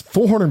gets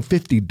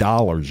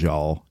 $450,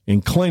 y'all,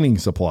 in cleaning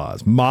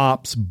supplies,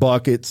 mops,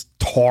 buckets,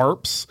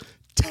 tarps,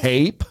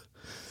 tape,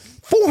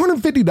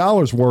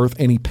 $450 worth,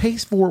 and he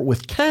pays for it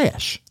with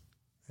cash.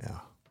 Yeah.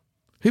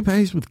 Who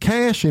pays with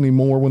cash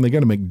anymore when they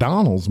go to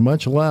McDonald's,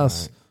 much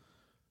less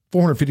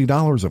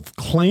 $450 of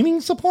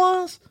cleaning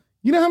supplies?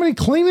 You know how many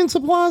cleaning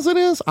supplies it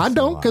is? I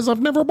don't, because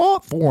I've never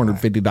bought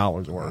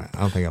 $450 worth. I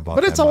don't think I bought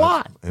but it's a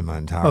lot in my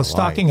entire life.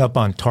 Stocking up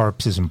on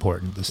tarps is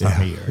important this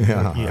time of year.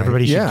 Yeah,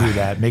 everybody should do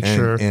that. Make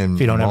sure if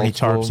you don't have any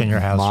tarps in your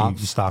house,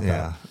 you stock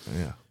up.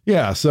 Yeah.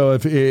 Yeah, so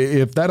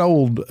if that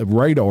old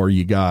radar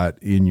you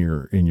got in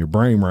your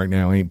brain right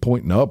now ain't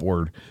pointing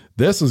upward,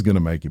 this is going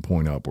to make you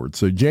point upward.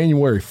 So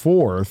January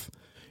 4th,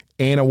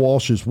 Anna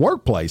Walsh's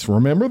workplace.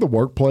 Remember the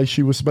workplace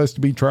she was supposed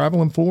to be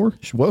traveling for?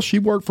 Well, she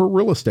worked for a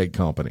real estate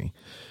company.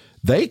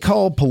 They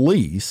called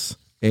police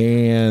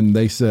and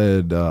they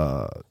said,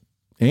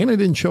 Anna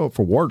didn't show up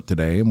for work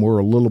today and we're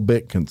a little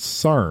bit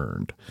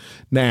concerned.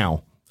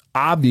 Now,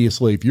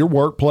 obviously, if your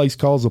workplace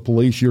calls the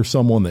police, you're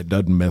someone that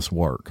doesn't miss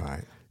work.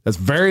 Right. That's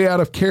very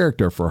out of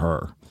character for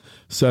her.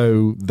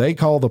 So they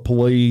call the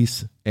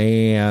police,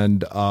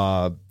 and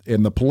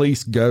the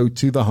police go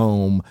to the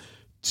home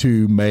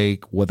to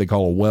make what they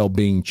call a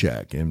well-being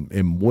check.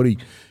 And Woody,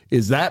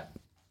 is that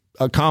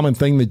a common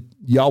thing that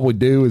y'all would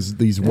do? Is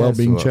these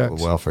well-being checks?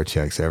 Welfare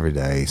checks every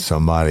day.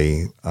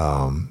 Somebody,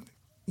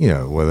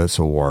 whether it's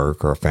a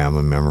work or a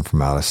family member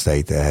from out of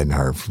state that hadn't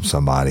heard from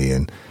somebody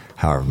in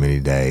however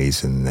many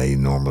days, and they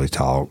normally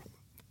talk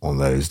on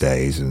those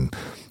days, and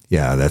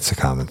yeah, that's a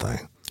common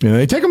thing. Yeah,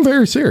 they take them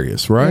very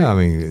serious, right? Yeah, I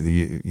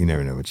mean, you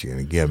never know what you're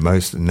going to get.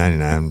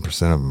 99% of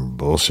them are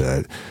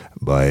bullshit,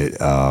 but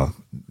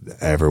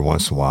every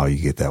once in a while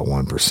you get that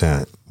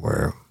 1%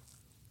 where,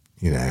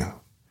 it's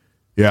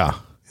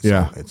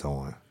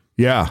on.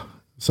 Yeah.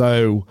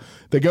 So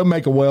they go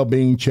make a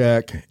well-being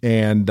check,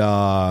 and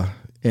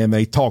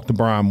they talk to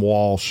Brian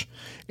Walsh,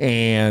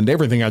 and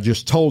everything I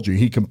just told you,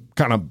 he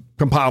kind of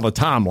compiled a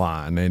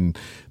timeline, and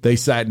they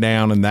sat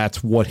down, and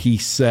that's what he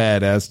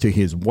said as to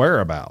his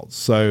whereabouts.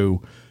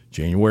 So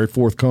January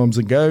 4th comes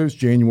and goes.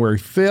 January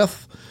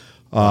 5th.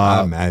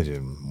 I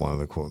imagine one of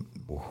the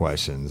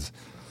questions,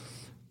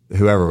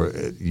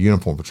 whoever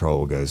Uniform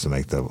Patrol goes to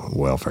make the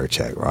welfare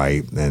check,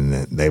 right? And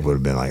they would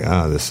have been like,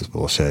 oh, this is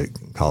bullshit.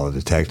 Call the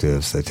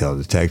detectives. They tell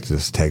the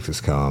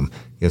detectives come.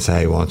 You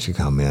say, hey, why don't you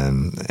come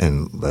in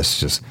and let's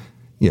just,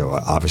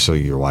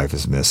 obviously your wife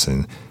is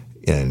missing.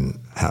 And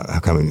how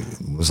come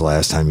was the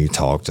last time you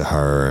talked to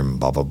her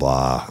and blah, blah,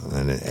 blah.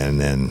 And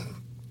then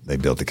they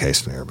built the case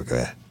from there. But go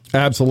ahead.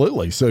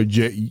 Absolutely. So,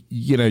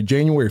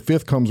 January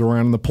 5th comes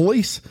around and the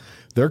police,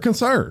 they're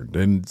concerned.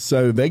 And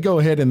so they go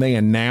ahead and they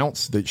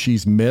announce that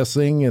she's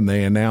missing, and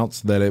they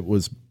announce that it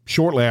was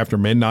shortly after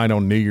midnight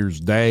on New Year's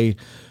Day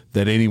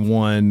that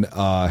anyone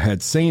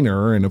had seen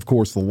her. And, of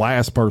course, the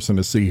last person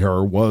to see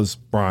her was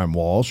Brian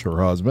Walsh,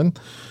 her husband.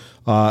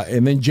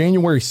 And then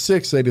January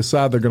 6th, they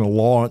decide they're going to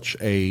launch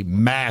a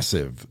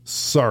massive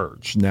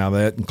search. Now,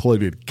 that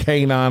included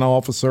K-9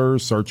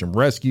 officers, search and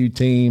rescue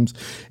teams,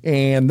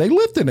 and they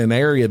lived in an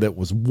area that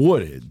was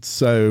wooded.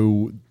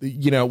 So,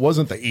 it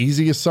wasn't the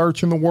easiest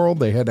search in the world.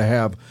 They had to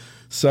have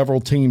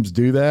several teams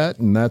do that,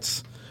 and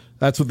that's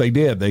what they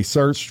did. They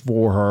searched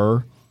for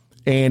her,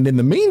 and in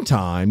the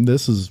meantime,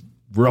 this is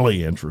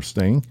really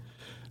interesting,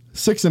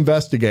 6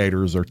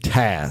 investigators are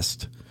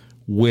tasked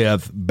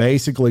with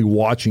basically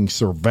watching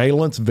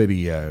surveillance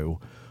video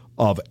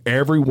of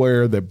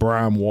everywhere that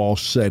Brian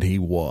Walsh said he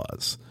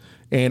was.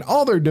 And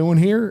all they're doing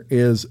here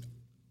is,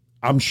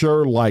 I'm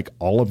sure like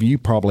all of you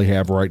probably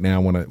have right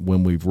now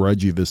when we've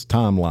read you this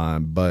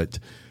timeline, but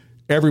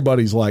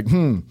everybody's like,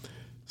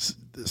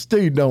 this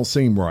dude don't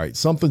seem right.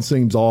 Something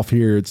seems off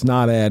here. It's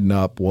not adding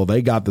up. Well,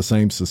 they got the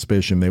same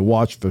suspicion. They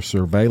watched the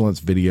surveillance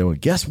video,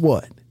 and guess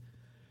what?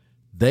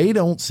 They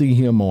don't see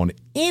him on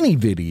any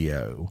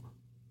video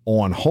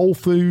on Whole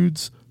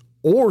Foods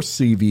or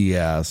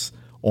CVS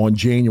on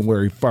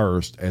January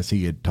 1st, as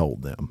he had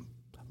told them.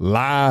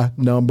 Lie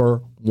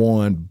number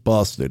 1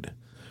 busted.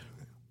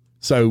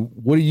 So,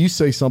 what do you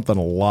say something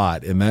a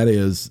lot, and that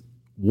is,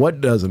 what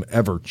doesn't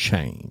ever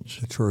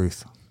change? The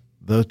truth.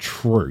 The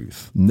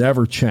truth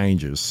never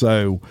changes.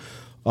 So,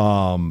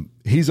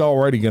 he's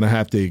already going to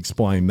have to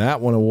explain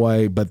that one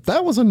away, but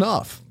that was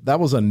enough. That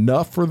was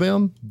enough for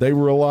them. They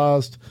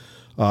realized,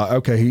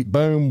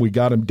 boom, we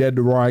got him dead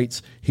to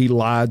rights. He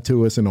lied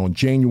to us, and on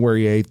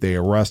January 8th, they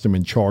arrest him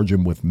and charge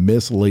him with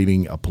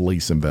misleading a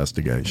police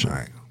investigation.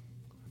 Right.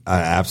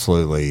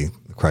 Absolutely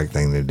the correct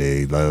thing to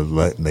do.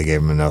 They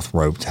gave him enough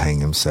rope to hang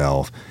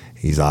himself.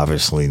 He's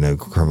obviously no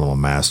criminal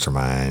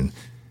mastermind.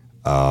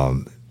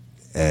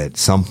 At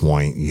some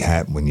point,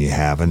 when you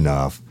have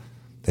enough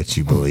that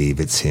you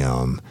believe it's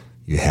him,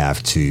 you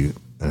have to,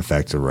 in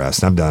effect,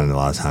 arrest. And I've done it a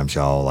lot of times,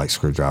 y'all, like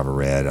Screwdriver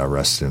Red. I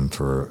arrested him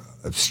for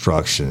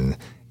obstruction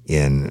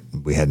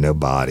we had no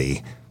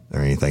body or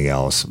anything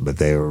else, but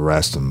they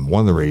arrest him.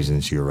 One of the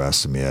reasons you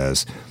arrest him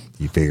is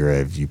you figure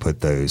if you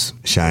put those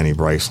shiny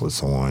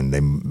bracelets on,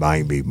 they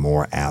might be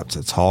more apt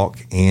to talk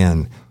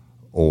and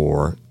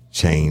or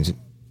change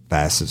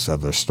facets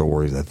of their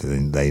story that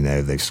they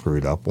know they've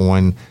screwed up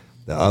on.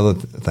 The other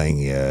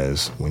thing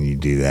is when you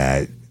do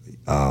that,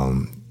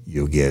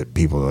 you'll get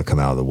people to come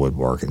out of the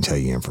woodwork and tell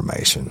you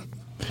information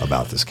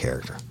about this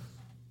character.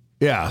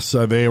 Yeah,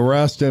 so they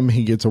arrest him.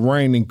 He gets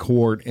arraigned in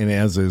court, and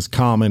as is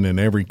common in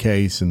every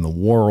case in the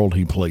world,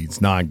 he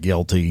pleads not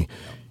guilty.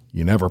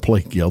 You never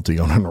plead guilty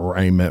on an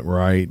arraignment,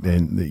 right?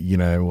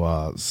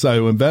 And,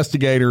 so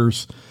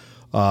investigators,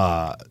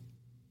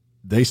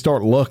 they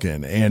start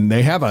looking, and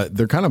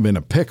they're kind of in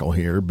a pickle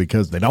here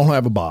because they don't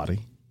have a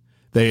body.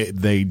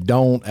 They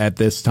don't at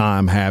this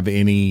time have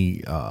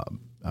any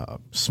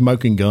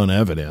smoking gun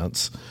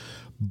evidence,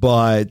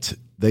 but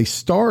they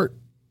start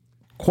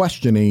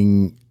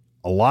questioning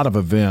a lot of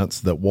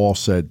events that Walsh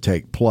said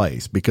take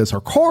place because her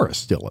car is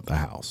still at the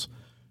house.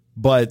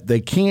 But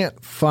they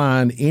can't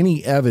find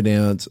any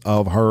evidence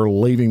of her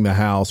leaving the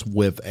house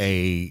with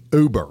a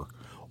Uber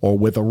or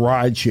with a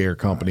rideshare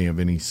company of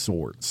any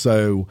sort.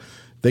 So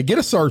they get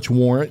a search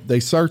warrant,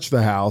 they search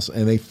the house,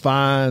 and they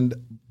find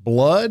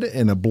blood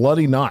and a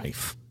bloody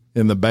knife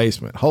in the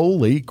basement.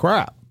 Holy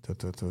crap.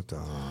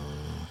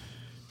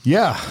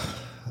 Yeah.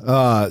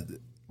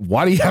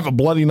 Why do you have a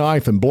bloody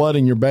knife and blood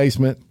in your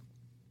basement?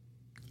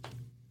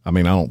 I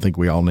mean, I don't think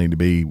we all need to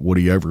be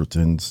Woody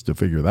Overtons to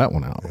figure that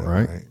one out,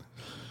 right?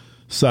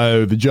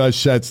 So the judge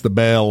sets the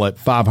bail at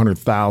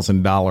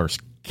 $500,000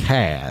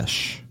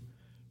 cash,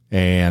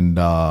 and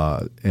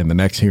the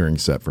next hearing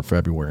set for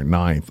February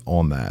 9th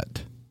on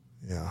that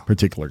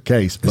particular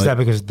case. Is that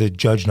because the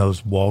judge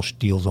knows Walsh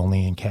deals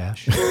only in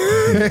cash?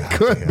 It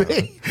could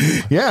be.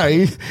 Yeah,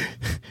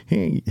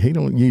 he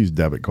don't use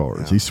debit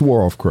cards. He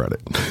swore off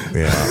credit.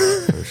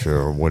 Yeah, for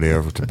sure. Woody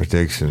Overton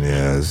prediction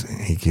is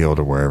he killed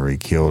her wherever he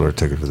killed her,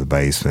 took her to the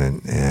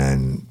basement,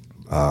 and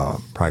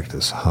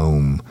practiced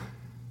home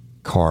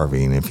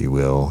carving, if you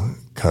will,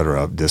 cut her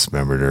up,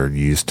 dismembered her,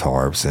 used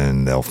tarps,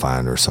 and they'll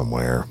find her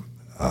somewhere.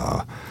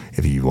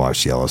 If you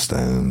watch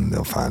Yellowstone,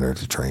 they'll find her at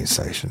the train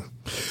station.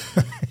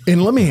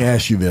 And let me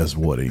ask you this,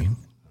 Woody.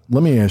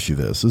 Let me ask you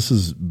this. This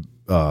is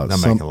not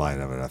making light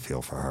of it. I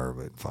feel for her,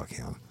 but fuck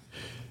him.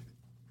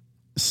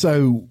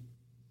 So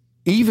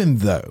even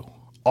though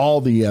all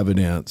the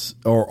evidence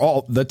or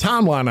all the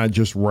timeline I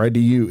just read to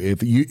you,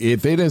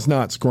 if it is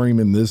not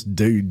screaming this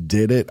dude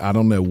did it, I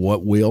don't know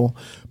what will.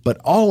 But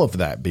all of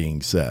that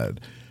being said,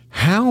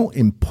 how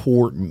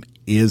important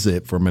is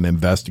it from an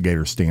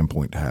investigator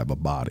standpoint to have a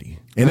body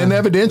and an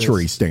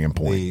evidentiary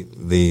standpoint?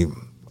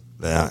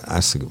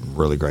 That's a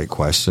really great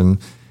question.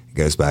 It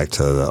goes back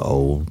to the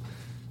old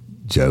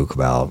joke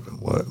about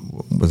what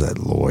was that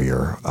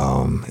lawyer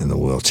in the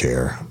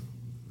wheelchair?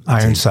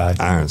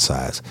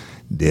 Ironsides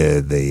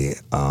did the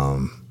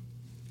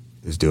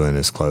is doing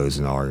his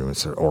closing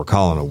arguments or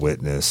calling a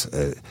witness.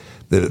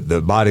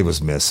 The body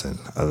was missing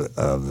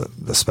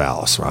of the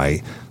spouse,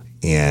 right?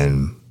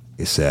 And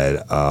he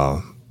said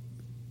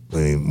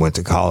when he went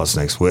to call his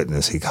next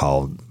witness, he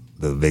called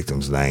the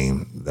victim's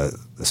name,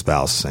 the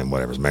spouse's name,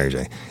 whatever, Mary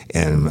Jane.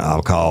 And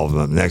I'll call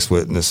the next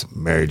witness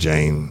Mary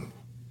Jane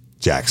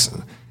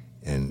Jackson.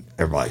 And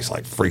everybody's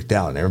like freaked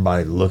out, and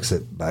everybody looks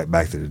at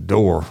back to the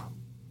door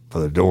for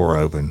the door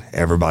open.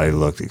 Everybody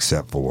looked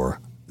except for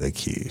the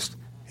accused.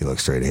 He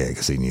looked straight ahead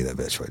because he knew that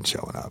bitch wasn't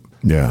showing up.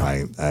 Yeah.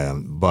 Right.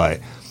 But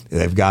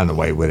they've gotten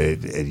away with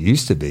it. It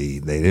used to be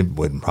they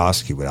wouldn't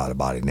prosecute without a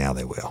body. Now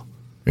they will.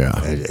 Yeah.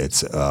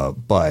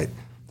 But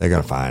they're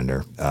going to find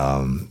her.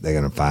 They're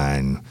going to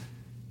find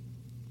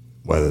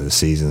whether the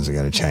seasons are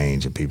going to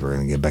change and people are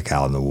going to get back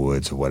out in the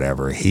woods or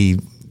whatever. He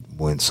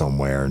went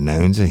somewhere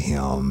known to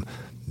him,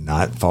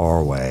 not far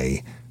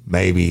away,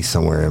 maybe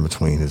somewhere in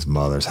between his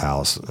mother's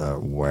house,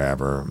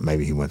 wherever.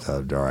 Maybe he went the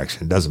other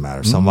direction. It doesn't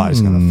matter.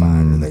 Somebody's going to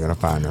find her. They're going to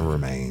find her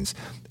remains,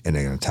 and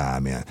they're going to tie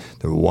him in.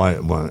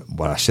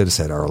 What I should have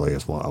said earlier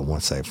is what I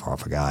want to say before I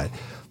forgot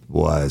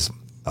was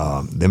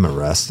them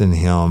arresting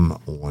him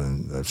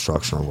on the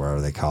obstruction or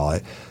whatever they call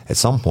it. At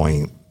some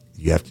point,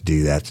 you have to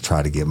do that to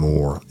try to get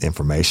more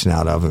information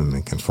out of him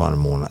and confront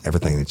him on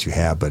everything that you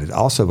have. But it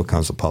also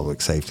becomes a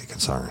public safety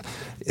concern.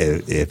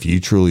 If you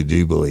truly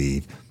do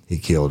believe he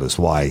killed his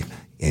wife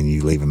and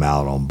you leave him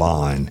out on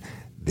bond,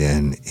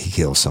 then he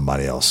kills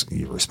somebody else.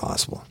 You're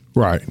responsible.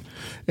 Right.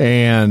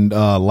 And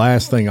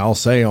last thing I'll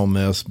say on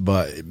this,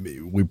 but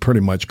we pretty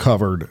much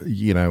covered,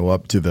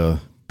 up to the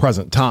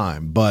present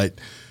time.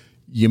 But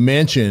you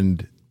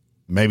mentioned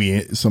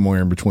maybe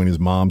somewhere in between his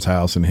mom's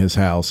house and his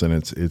house, and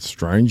it's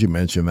strange you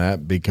mentioned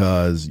that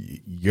because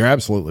you're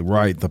absolutely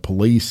right. The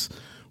police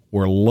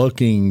were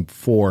looking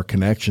for a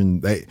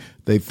connection.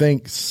 They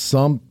think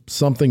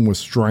something was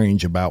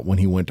strange about when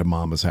he went to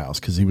Mama's house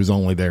because he was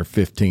only there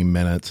 15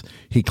 minutes.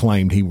 He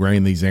claimed he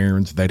ran these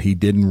errands that he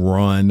didn't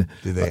run.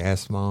 Did they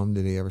ask Mom?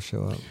 Did he ever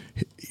show up?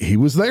 He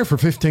was there for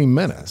 15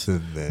 minutes.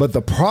 But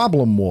the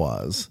problem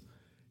was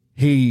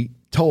he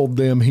told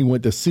them he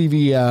went to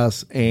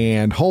CVS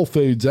and Whole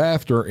Foods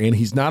after, and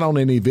he's not on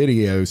any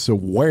video. So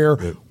where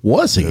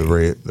was he?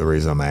 The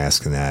reason I'm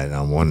asking that, and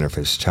I wonder if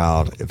it's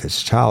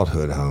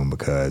childhood home,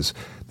 because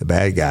the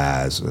bad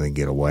guys, when they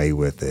get away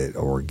with it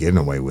or getting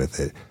away with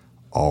it,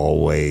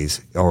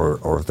 always,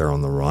 or if they're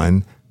on the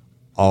run,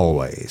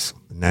 always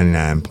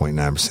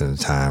 99.9% of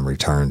the time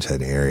return to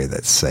an area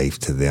that's safe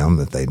to them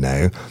that they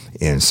know.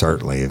 And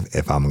certainly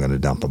if I'm going to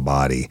dump a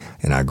body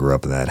and I grew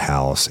up in that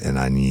house and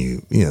I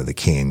knew, the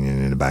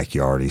canyon in the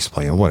backyard, he's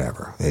playing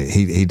whatever.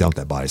 He dumped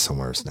that body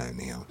somewhere that's known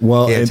to him.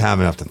 Well, he had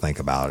time enough to think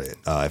about it.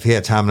 If he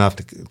had time enough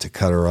to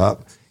cut her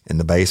up in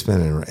the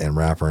basement and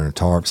wrap her in her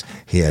tarps,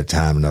 he had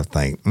time enough to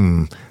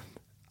think,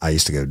 I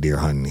used to go deer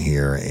hunting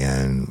here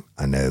and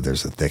I know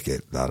there's a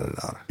thicket,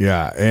 da-da-da.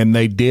 Yeah. And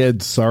they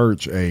did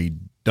search a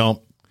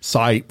dump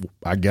site,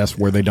 I guess,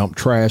 where they dump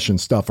trash and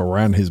stuff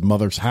around his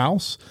mother's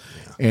house.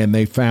 And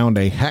they found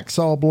a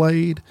hacksaw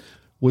blade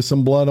with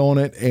some blood on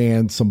it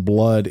and some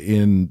blood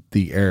in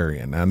the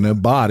area. Now, no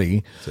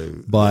body,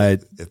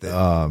 but if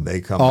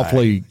they come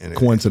awfully back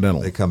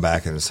coincidental. They come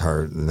back and it's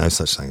her. No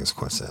such thing as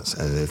coincidence.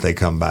 And if they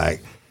come back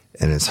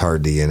and it's her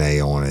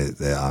DNA on it,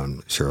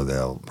 I'm sure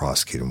they'll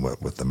prosecute him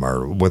with the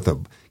murder. With a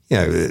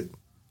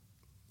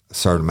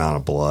certain amount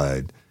of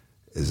blood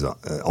is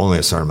only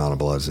a certain amount of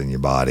blood is in your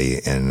body,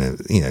 and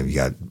you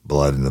got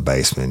blood in the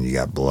basement, you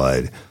got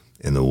blood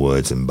in the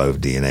woods, and both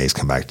DNAs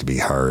come back to be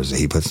hers.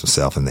 He puts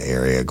himself in the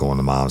area, going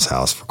to mom's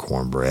house for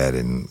cornbread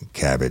and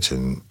cabbage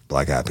and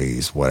black-eyed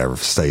peas, whatever.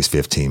 Stays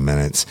 15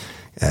 minutes.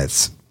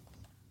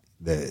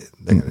 They're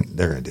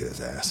gonna do his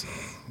ass.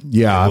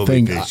 Yeah, we'll I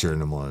think be featuring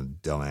him on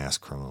a dumbass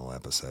criminal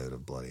episode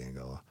of Bloody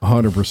Angola.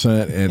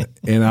 100%,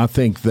 and I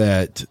think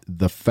that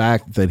the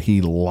fact that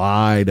he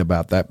lied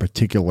about that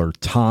particular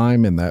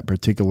time and that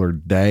particular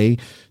day,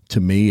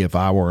 to me, if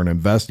I were an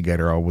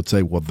investigator, I would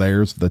say, well,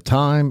 there's the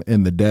time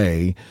and the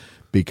day,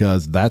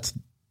 because that's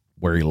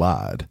where he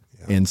lied,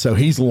 and so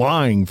he's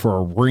lying for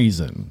a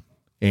reason.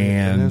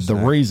 And the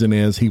reason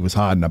is he was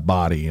hiding a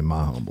body, in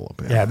my humble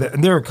opinion. Yeah,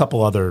 there are a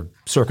couple other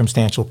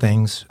circumstantial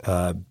things.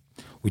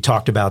 We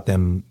talked about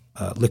them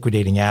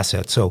liquidating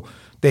assets. So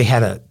they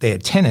had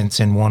tenants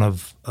in one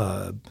of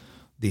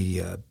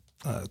the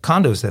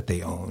condos that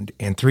they owned,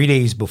 and 3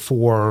 days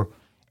before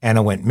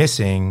Anna went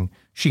missing,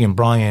 she and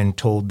Brian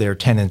told their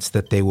tenants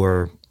that they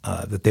were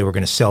going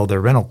to sell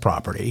their rental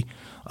property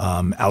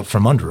out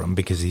from under them,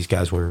 because these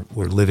guys were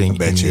living. I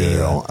bet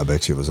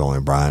you it was only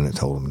Brian that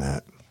told them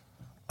that.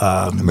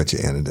 I bet you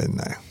Anna didn't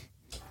know.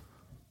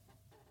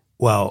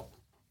 Well,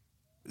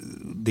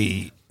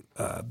 the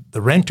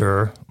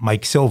renter,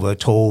 Mike Silva,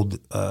 told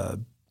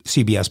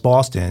CBS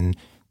Boston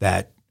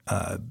that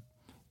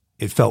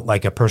it felt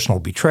like a personal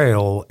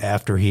betrayal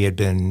after he had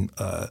been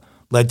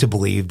led to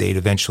believe they'd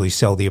eventually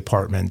sell the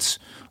apartments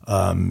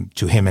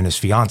to him and his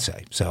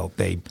fiance. So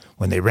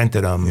when they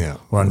rented them,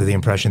 were under the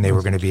impression they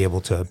were going to be able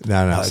to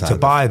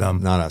buy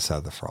them. Not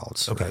outside the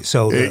frauds. Okay,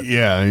 so he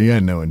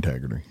had no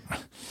integrity.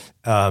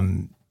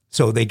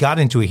 So they got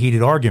into a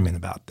heated argument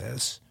about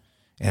this,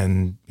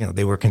 and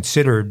they were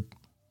considered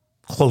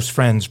close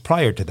friends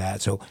prior to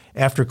that. So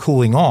after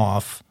cooling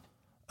off,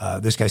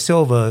 this guy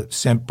Silva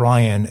sent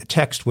Brian a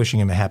text wishing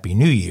him a Happy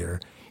New Year.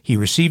 He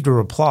received a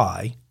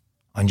reply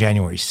on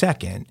January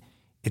 2nd.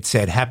 It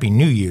said, "Happy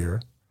New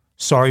Year.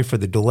 Sorry for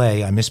the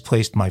delay. I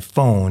misplaced my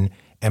phone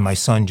and my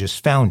son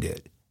just found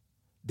it."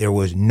 There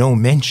was no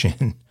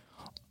mention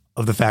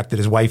of the fact that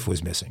his wife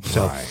was missing.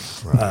 So,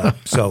 right.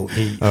 So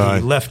he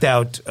left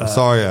out.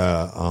 Sorry,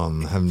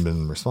 haven't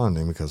been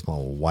responding because my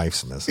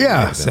wife's missing.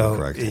 Yeah,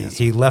 so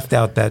he left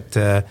out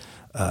that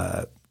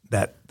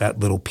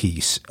little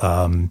piece,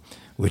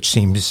 which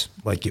seems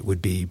like it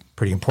would be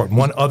pretty important.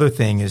 One other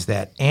thing is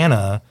that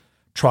Anna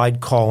tried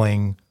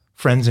calling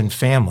friends and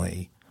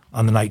family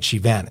on the night she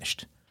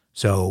vanished.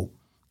 So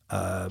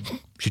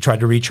she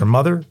tried to reach her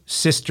mother,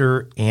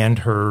 sister, and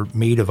her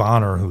maid of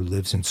honor who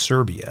lives in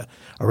Serbia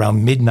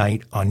around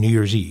midnight on New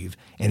Year's Eve,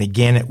 and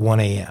again at 1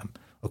 a.m.,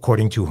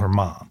 according to her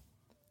mom.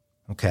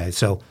 Okay,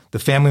 so the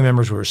family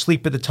members were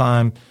asleep at the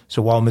time.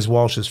 So while Ms.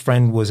 Walsh's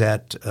friend was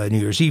at a New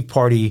Year's Eve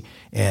party,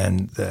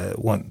 and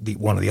one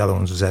of the other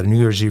ones was at a New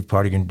Year's Eve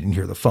party and didn't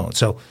hear the phone.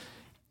 So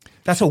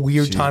that's a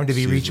weird time to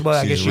be reachable.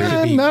 I guess you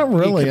could be not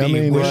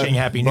really. Wishing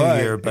Happy New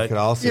Year, but it could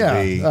also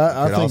be.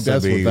 I think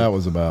that's what that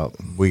was about.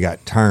 We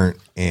got turned,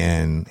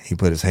 and he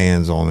put his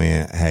hands on me.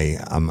 Hey,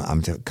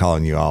 I'm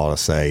calling you all to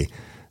say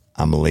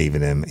I'm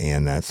leaving him,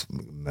 and that's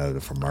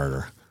motive for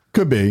murder.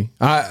 Could be.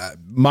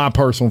 My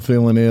personal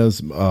feeling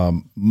is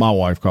my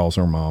wife calls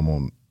her mom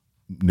on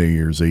New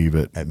Year's Eve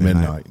at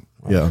midnight.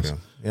 Yes. Okay.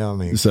 Yeah, I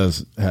mean, it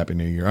says Happy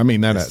New Year. I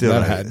mean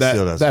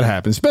that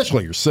happens,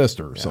 especially your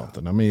sister or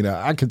something. I mean,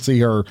 I could see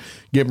her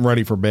getting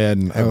ready for bed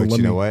and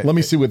let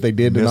me see what they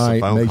did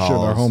tonight. Make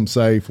sure they're home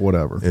safe.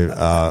 Whatever.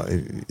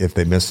 If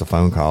they missed the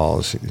phone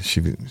call,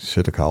 she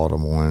should have called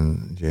them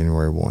on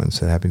January 1 and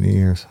said Happy New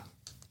Year's.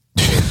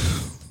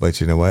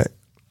 But you know what?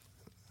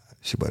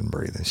 She wasn't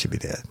breathing. She'd be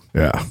dead.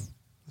 Yeah.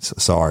 So,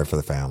 sorry for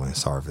the family.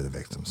 Sorry for the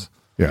victims.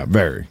 Yeah,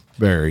 very,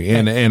 very.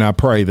 And I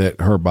pray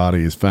that her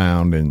body is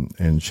found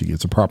and she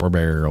gets a proper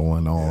burial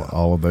and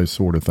all of those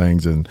sort of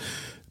things, and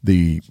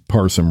the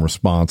person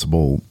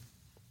responsible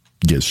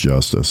gets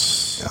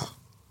justice.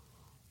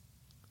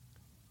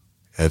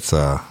 Yeah. It's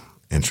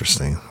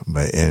interesting.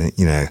 But,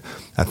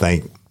 I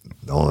think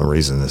the only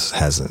reason this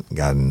hasn't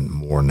gotten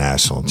more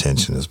national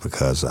attention is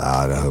because of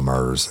Idaho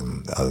murders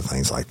and other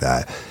things like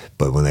that.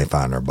 But when they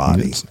find her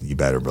body, you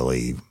better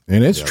believe.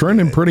 And it's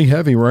trending pretty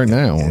heavy right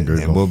now on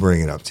Google. And we'll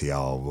bring it up to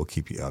y'all. We'll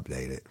keep you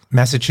updated.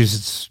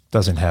 Massachusetts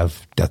doesn't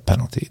have death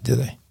penalty, do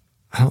they?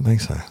 I don't think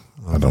so.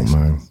 I don't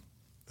know.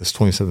 There's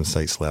 27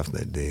 states left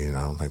that do, and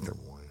I don't think they're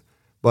one.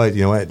 But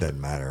you know what? It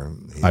doesn't matter.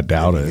 I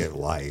doubt it. Get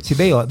light. See,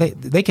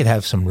 they could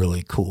have some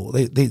really cool.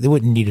 They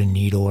wouldn't need a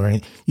needle or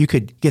anything. You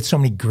could get so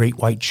many great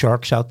white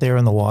sharks out there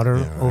in the water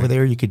over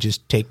there. You could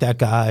just take that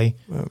guy,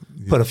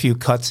 put a few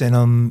cuts in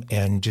them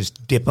and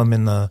just dip them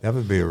in the That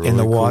would be a really in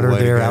the cool water way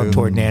to there go. out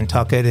toward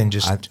Nantucket, and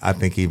just I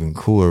think even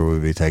cooler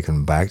would be taking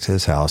him back to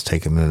his house,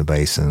 take him in the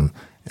basin,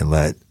 and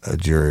let a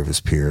jury of his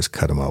peers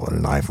cut him up with a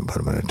knife and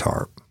put him in a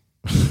tarp.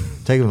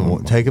 Take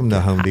him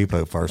to Home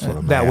Depot first with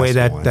a that way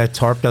mask on. that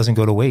tarp doesn't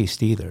go to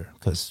waste either,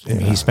 because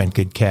he spent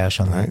good cash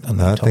on Right? that. On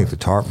No, that I tarp. think the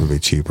tarp would be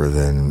cheaper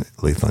than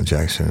lethal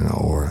injection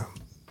or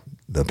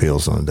the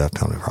appeals on the death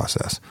penalty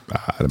process.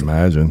 I'd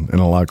imagine,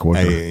 and a lot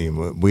quicker. Hey,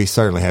 we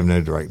certainly have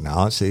no direct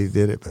knowledge that he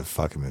did it, but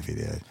fuck him if he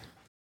did.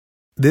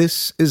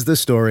 This is the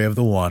story of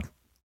the one.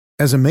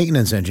 As a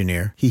maintenance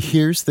engineer, he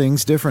hears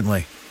things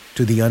differently.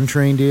 To the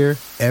untrained ear,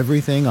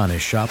 everything on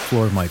his shop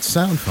floor might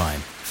sound fine,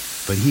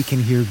 but he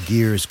can hear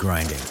gears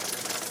grinding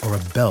or a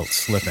belt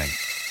slipping.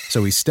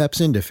 So he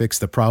steps in to fix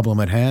the problem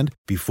at hand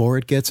before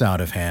it gets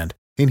out of hand.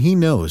 And he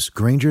knows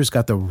Grainger's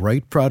got the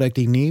right product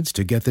he needs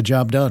to get the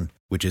job done,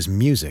 which is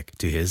music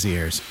to his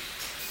ears.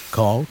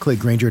 Call, click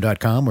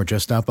Grainger.com, or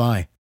just stop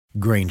by.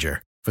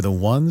 Grainger, for the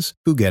ones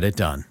who get it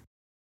done.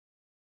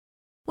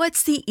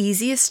 What's the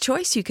easiest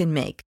choice you can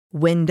make?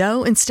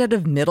 Window instead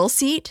of middle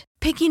seat?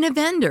 Picking a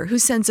vendor who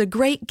sends a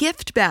great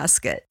gift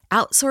basket?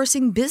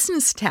 Outsourcing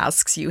business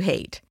tasks you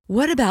hate?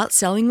 What about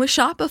selling with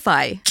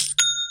Shopify?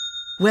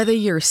 Whether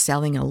you're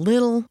selling a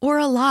little or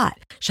a lot,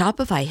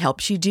 Shopify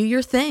helps you do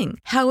your thing,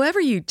 however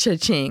you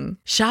cha-ching.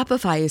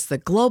 Shopify is the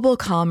global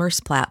commerce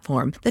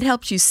platform that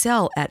helps you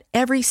sell at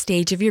every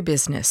stage of your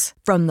business.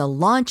 From the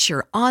launch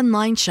your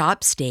online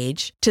shop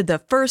stage to the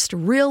first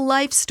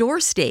real-life store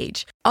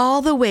stage,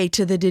 all the way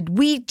to the did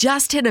we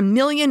just hit 1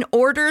 million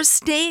orders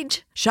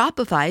stage.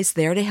 Shopify's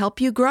there to help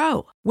you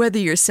grow. Whether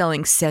you're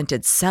selling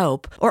scented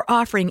soap or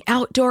offering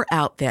outdoor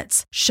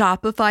outfits,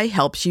 Shopify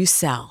helps you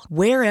sell.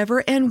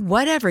 Wherever and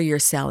whatever you're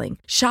selling,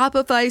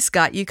 Shopify's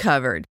got you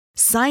covered.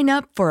 Sign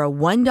up for a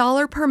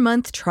 $1 per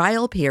month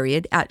trial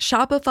period at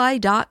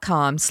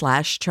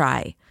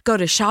shopify.com/try. Go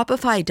to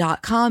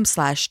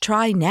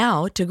shopify.com/try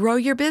now to grow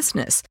your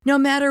business, no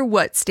matter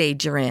what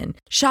stage you're in.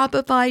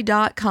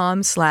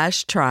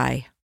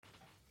 Shopify.com/try.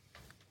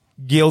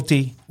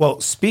 Guilty.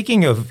 Well,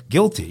 speaking of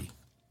guilty,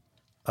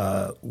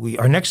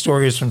 our next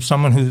story is from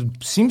someone who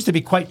seems to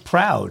be quite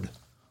proud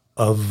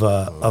of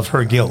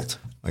her guilt.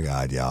 My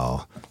God,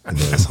 y'all, I've been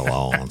doing this a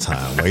long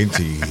time. Wait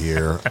until you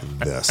hear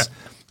this.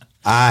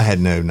 I had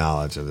no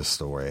knowledge of this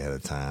story ahead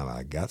of time.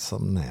 I got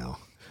something now.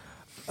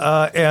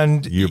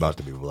 And You're about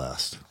to be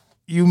blessed.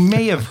 you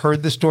may have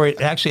heard the story.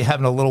 It actually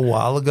happened a little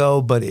while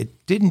ago, but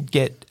it didn't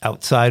get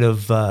outside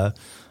of the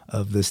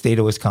state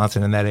of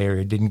Wisconsin in that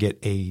area. It didn't get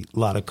a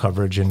lot of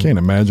coverage. And Can't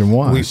imagine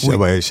why.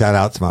 Wait, shout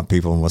out to my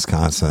people in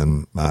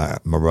Wisconsin. My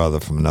brother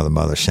from another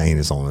mother, Shane,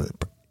 is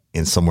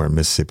in somewhere in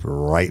Mississippi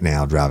right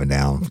now, driving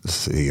down to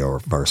see our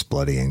first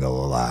Bloody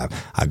Eagle alive.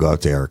 I go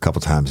up there a couple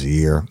times a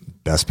year.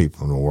 Best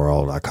people in the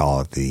world. I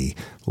call it the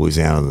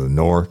Louisiana of the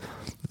North.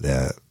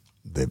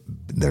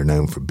 They're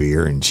known for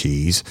beer and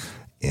cheese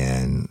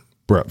and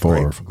Brett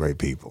Favre. great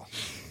people.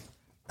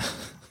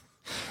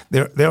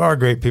 There are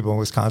great people in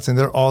Wisconsin.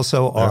 There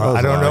also are,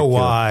 I don't know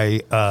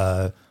why,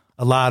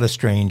 a lot of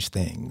strange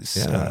things.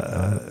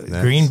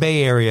 Green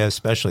Bay area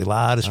especially, a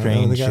lot of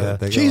strange.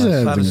 Cheese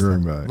heads in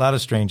Green Bay. A lot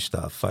of strange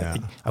stuff.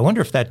 I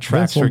wonder if that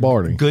tracks Vince for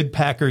Lombardi. good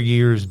Packer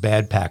years,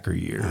 bad Packer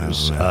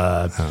years.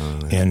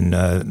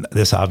 And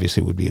this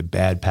obviously would be a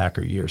bad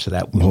Packer year, so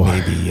that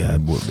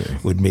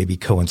would maybe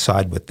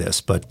coincide with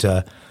this. But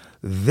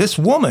this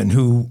woman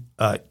who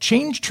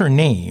changed her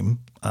name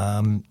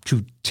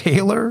to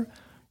Taylor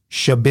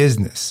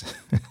Shabusiness.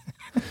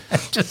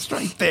 Just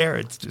right there,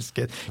 it just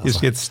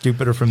gets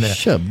stupider from there.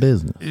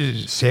 Shabusiness.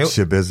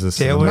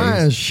 Shabusiness.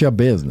 Mine is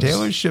Shabusiness.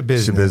 Taylor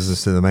Shabusiness.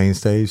 Shabusiness to the main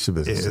stage.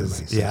 Shabusiness to the main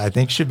stage. Yeah, I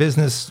think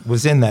Shabusiness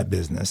was in that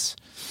business.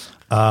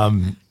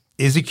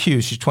 Is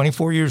accused. She's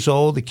 24 years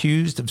old,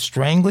 accused of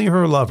strangling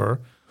her lover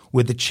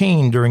with a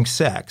chain during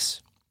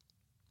sex.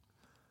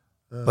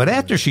 But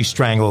after she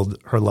strangled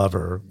her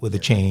lover with a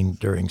chain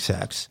during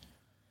sex,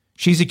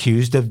 she's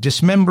accused of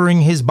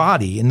dismembering his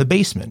body in the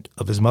basement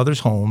of his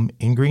mother's home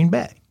in Green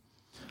Bay.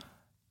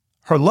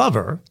 Her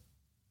lover,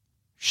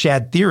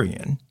 Shad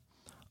Therian,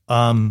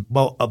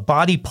 a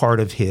body part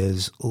of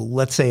his,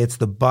 let's say it's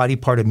the body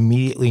part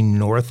immediately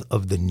north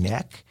of the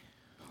neck,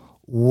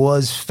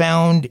 was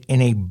found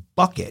in a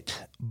bucket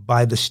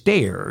by the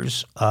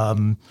stairs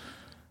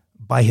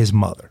by his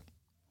mother.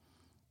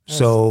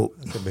 So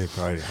That's a bit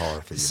probably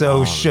hard for you.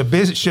 So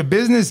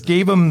Shabusiness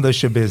gave him the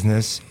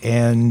Shabusiness,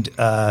 and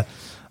I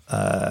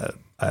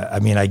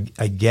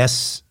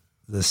guess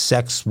the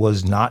sex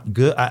was not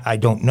good. I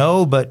don't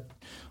know, but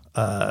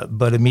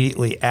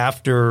immediately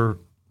after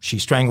she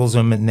strangles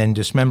him and then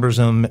dismembers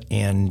him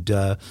and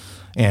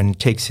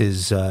takes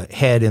his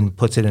head and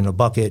puts it in a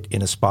bucket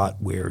in a spot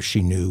where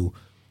she knew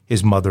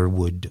his mother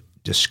would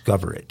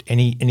discover it.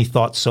 Any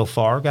thoughts so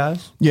far,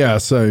 guys? Yeah,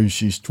 so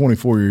she's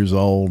 24 years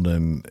old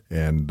and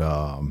in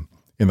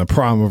the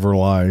prime of her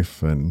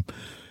life, and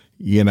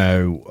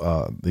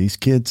these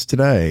kids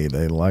today,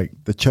 they like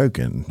the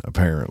choking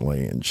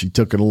apparently, and she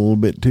took it a little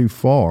bit too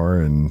far,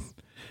 and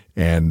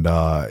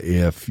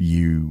if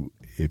you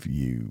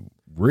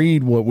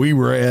read what we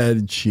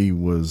read, she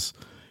was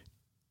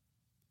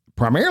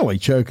primarily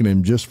choking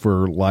him just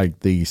for like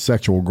the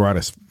sexual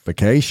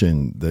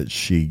gratification that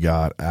she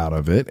got out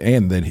of it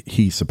and that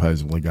he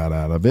supposedly got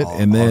out of it.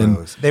 And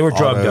then they were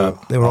drugged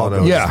up. They were all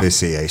drugged up.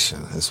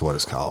 Asphyxiation is what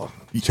it's called.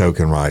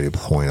 Choking right at the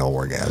point of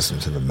orgasm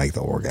to make the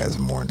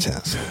orgasm more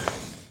intense.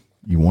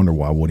 You wonder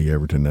why Woody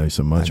Everton knows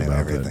so much about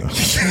everything.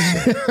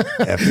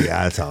 that.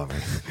 FBI told me.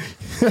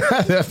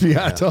 The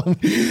FBI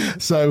told me.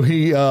 So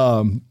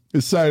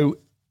so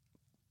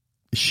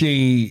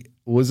she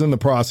was in the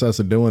process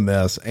of doing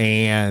this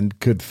and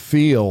could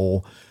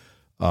feel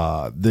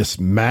this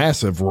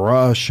massive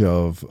rush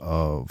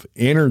of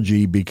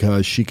energy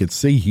because she could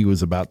see he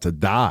was about to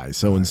die.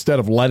 So instead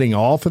of letting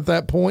off at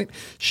that point,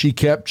 she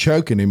kept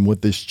choking him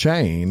with this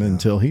chain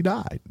until he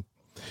died.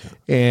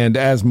 And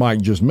as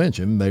Mike just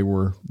mentioned, they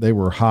were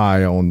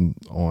high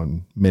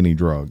on many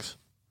drugs.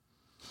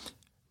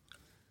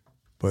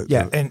 But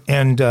yeah,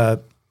 and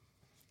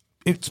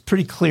it's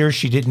pretty clear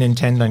she didn't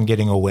intend on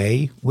getting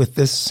away with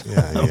this.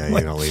 Yeah, you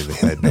don't leave the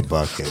head in the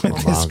bucket.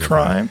 With this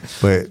crime.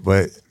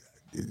 But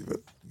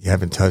you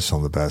haven't touched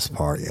on the best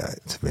part yet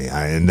to me.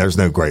 And there's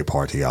no great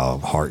part to y'all.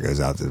 Heart goes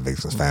out to the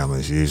victim's family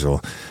as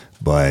usual.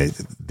 But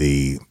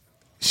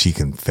she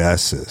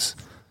confesses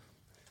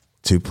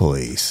to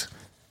police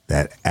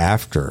that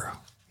after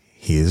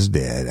he is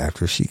dead,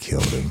 after she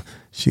killed him,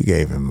 she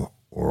gave him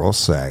oral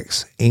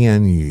sex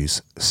and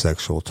used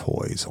sexual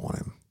toys on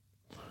him.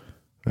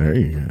 There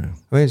you go.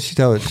 I mean, she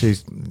told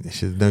she's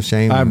no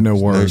shame. I have no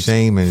words. No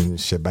shame in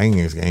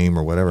Shebanga's game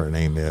or whatever her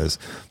name is.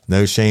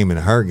 No shame in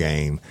her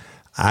game.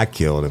 I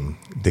killed him,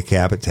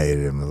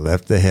 decapitated him,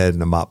 left the head in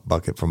the mop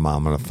bucket for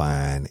Mama to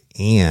find,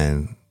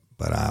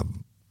 but I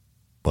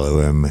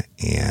blew him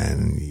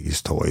and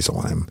used toys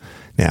on him.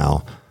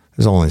 Now,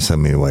 there's only so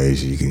many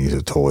ways you can use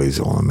the toys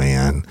on a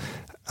man.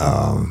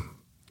 I'll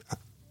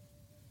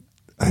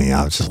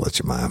just let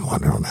your mind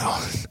wander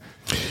now.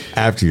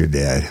 After you're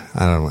dead,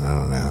 I don't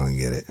know. I don't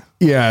get it.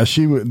 Yeah,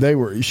 she was. That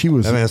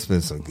must have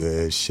been some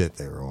good shit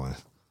they were on.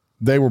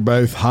 They were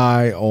both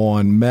high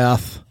on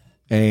meth,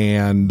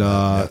 and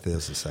meth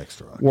is a sex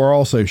drug. We're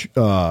also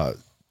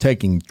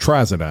taking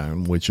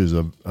trazodone, which is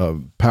a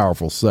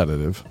powerful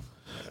sedative,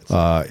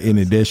 in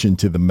addition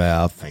to the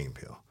meth. Pain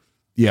pill.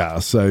 Yeah.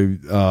 So,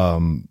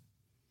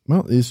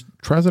 is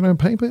trazodone a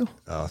pain pill?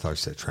 Oh, I thought you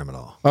said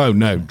Tramadol. Oh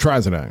no,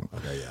 trazodone.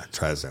 Okay, yeah,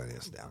 trazodone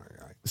is down there,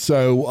 right?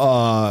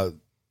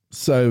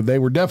 So they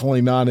were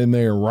definitely not in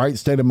their right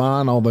state of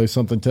mind, although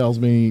something tells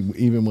me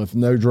even with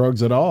no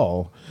drugs at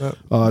all,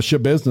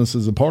 Shabusiness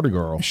is a party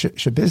girl.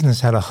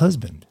 Shabusiness had a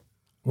husband,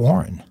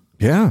 Warren.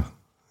 Yeah.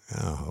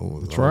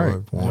 That's right.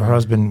 Her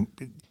husband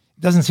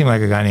doesn't seem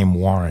like a guy named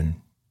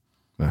Warren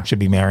should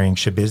be marrying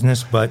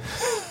Shabusiness,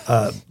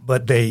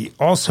 but they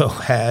also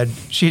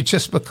she had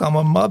just become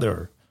a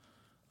mother,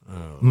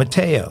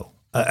 Mateo.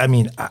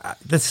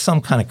 That's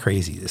some kind of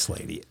crazy, this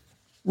lady.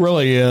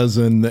 Really is.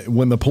 And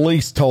when the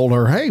police told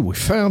her, hey, we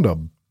found a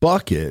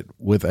bucket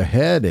with a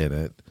head in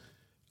it,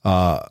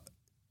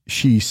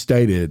 she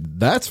stated,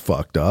 that's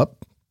fucked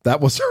up. That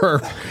was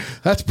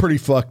that's pretty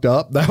fucked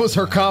up. That was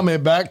her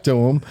comment back to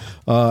him.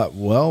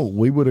 Well,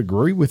 we would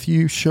agree with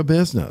you,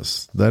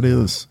 Shabusiness. That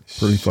is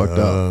pretty fucked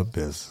up.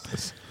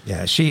 Business.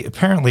 Yeah, she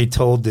apparently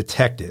told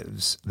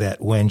detectives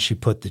that when she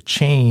put the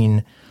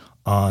chain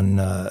on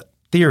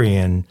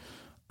Therian,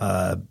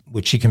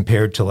 which she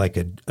compared to like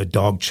a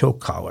dog choke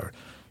collar,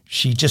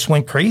 she just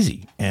went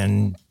crazy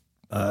and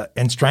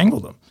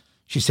strangled him.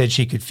 She said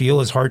she could feel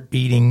his heart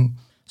beating,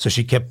 so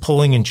she kept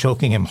pulling and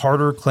choking him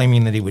harder,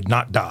 claiming that he would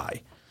not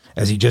die,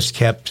 as he just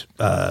kept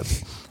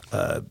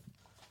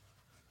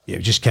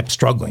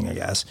struggling, I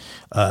guess.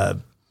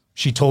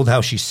 She told how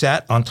she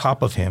sat on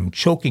top of him,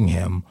 choking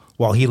him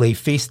while he lay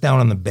face down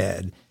on the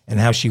bed, and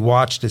how she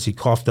watched as he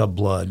coughed up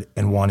blood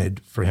and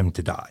wanted for him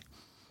to die.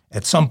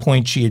 At some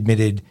point, she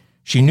admitted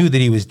she knew that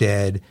he was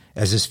dead,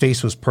 as his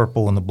face was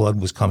purple and the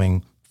blood was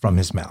coming from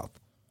his mouth.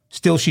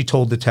 Still, she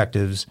told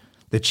detectives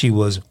that she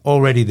was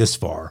already this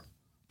far,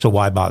 so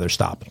why bother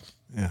stopping?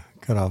 Yeah,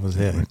 cut off his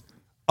head.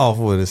 Off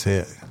with his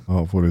head.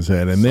 Off with his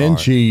head. And then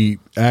she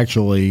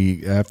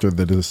actually, after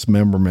the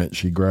dismemberment,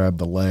 she grabbed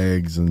the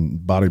legs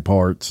and body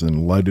parts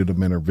and loaded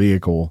them in her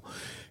vehicle.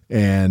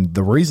 And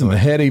the reason the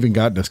head even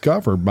got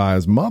discovered by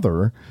his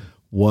mother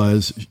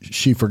was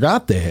she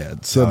forgot the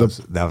head. So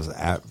that was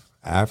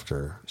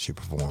after she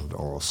performed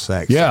oral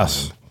sex.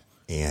 Yes.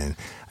 And,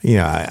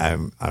 I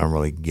don't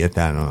really get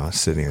that. And I was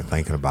sitting here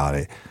thinking about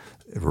it.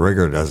 If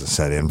rigor doesn't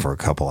set in for a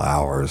couple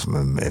hours,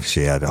 if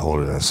she had to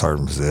hold it in a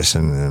certain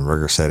position and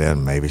rigor set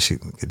in, maybe she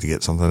could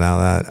get something out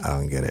of that. I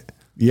don't get it.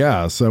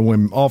 Yeah. So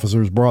when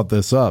officers brought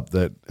this up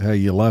that, hey,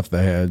 you left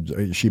the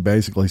head, she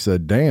basically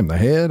said, damn, the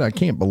head? I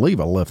can't believe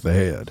I left the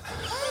head.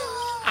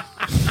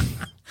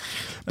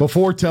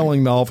 Before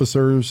telling the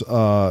officers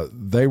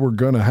they were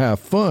going to have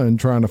fun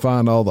trying to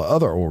find all the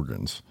other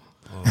organs.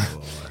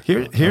 Oh,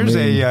 here's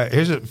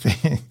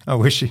a. I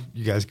wish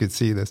you guys could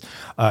see this.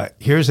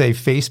 Here's a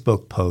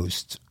Facebook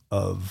post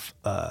of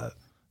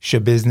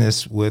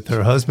Shabusiness with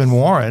her husband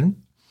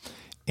Warren,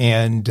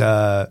 and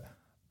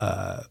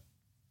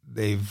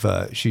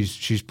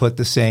she's put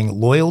the saying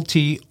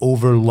 "loyalty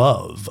over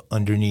love"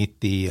 underneath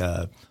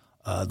the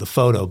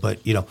photo. But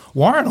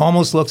Warren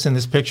almost looks in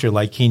this picture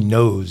like he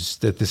knows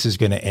that this is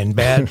going to end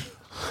bad.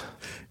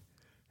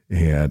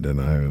 Yeah, I don't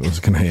know. It was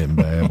going to end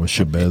bad with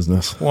your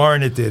business.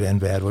 Warren, it did end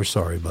bad. We're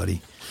sorry,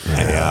 buddy.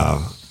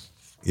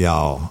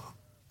 Y'all.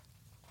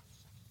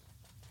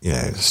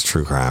 It's a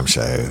true crime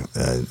show.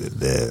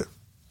 The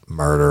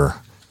murder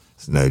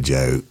is no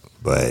joke,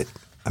 but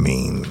I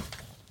mean,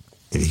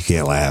 if you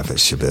can't laugh,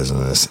 it's your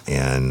business.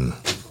 And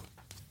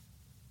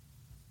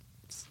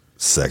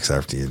sex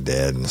after you're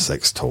dead, and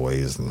sex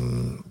toys,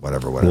 and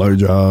whatever.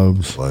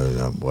 Blowjobs.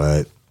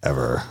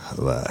 Whatever.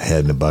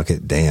 Head in a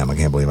bucket. Damn, I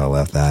can't believe I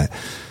left that.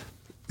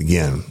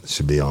 Again,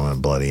 should be on a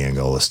Bloody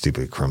Angle, a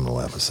stupid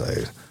criminal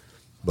episode.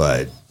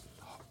 But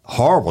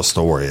horrible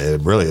story.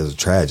 It really is a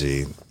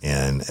tragedy,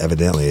 and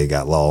evidently it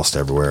got lost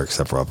everywhere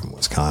except for up in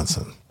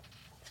Wisconsin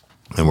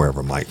and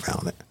wherever Mike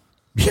found it.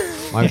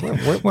 Mike,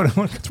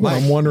 That's why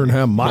I'm wondering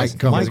how Mike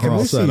comes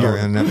across that. Your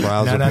internet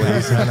browser,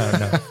 please?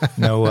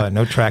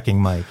 No tracking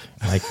Mike.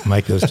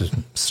 Mike goes to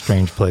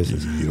strange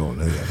places. You don't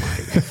know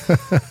that,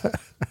 Mike.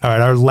 All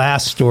right, our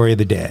last story of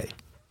the day.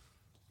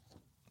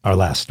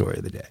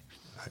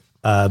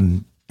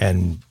 And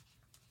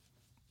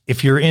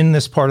if you're in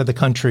this part of the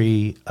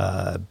country,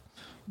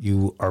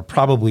 you are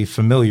probably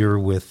familiar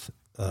with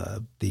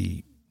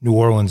the New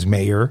Orleans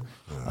mayor,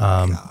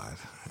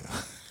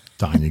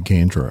 Tanya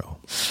Cantrell.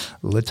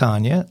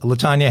 LaTanya.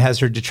 LaTanya has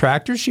her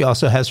detractors. She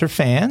also has her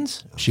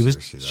fans. She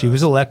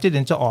was elected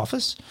into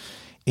office,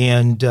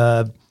 and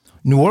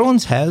New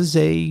Orleans has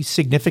a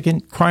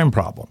significant crime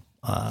problem.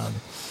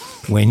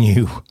 When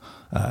you,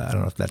 I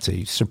don't know if that's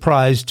a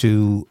surprise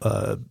to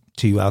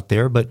you out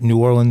there, but New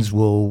Orleans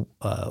will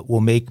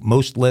make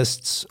most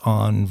lists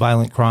on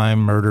violent crime,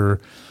 murder,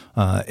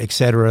 et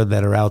cetera,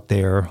 that are out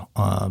there.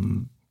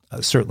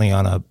 Certainly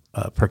on a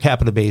per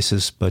capita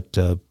basis, but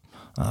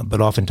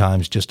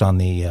oftentimes just on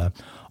the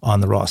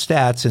raw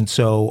stats. And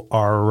so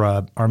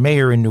our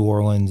mayor in New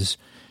Orleans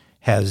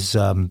has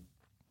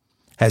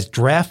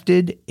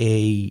drafted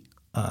a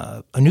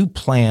new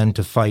plan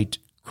to fight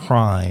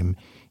crime,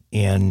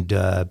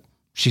 and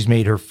she's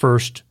made her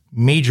first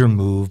major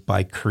move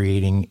by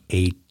creating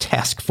a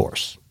task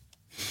force.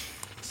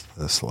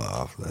 That's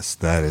love.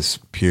 That is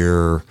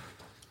pure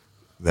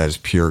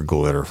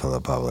glitter for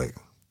the public.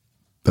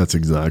 That's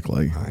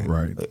exactly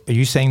right. Are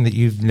you saying that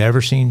you've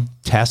never seen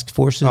task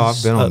forces? No,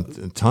 I've been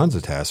on tons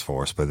of task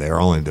force, but they're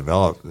only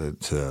developed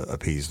to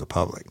appease the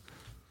public.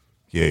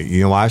 Yeah,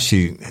 you know why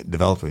she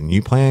developed a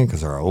new plan?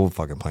 Because our old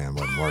fucking plan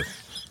wasn't working.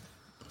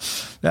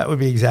 That would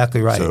be exactly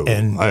right. So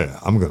and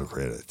I'm going to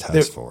create a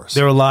task force.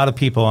 There are a lot of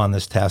people on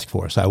this task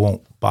force. I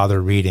won't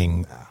bother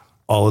reading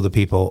all of the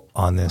people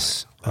on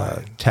this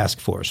task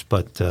force,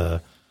 but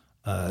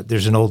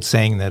there's an old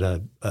saying that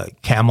a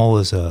camel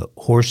is a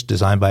horse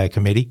designed by a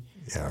committee.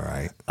 Yeah,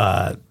 right.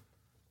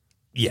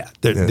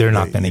 They're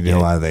not going to get it. You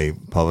know why they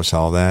publish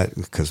all that?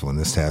 Because when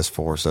this task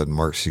force doesn't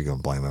work, she's going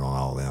to blame it on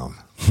all of them.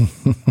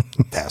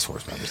 Task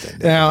force members.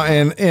 Now,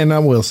 and I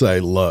will say,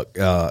 look,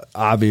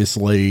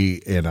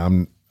 obviously, and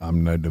I'm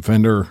no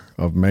defender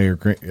of Mayor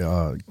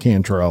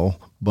Cantrell,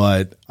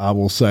 but I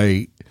will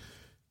say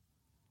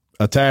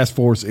a task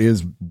force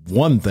is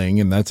one thing,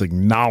 and that's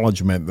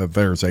acknowledgement that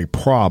there's a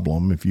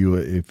problem. If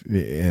you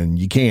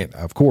can't,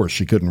 of course,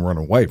 she couldn't run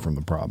away from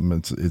the problem.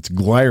 It's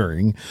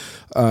glaring,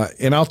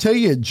 and I'll tell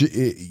you,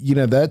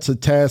 that's a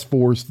task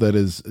force that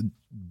is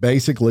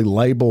basically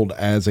labeled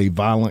as a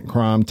violent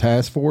crime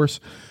task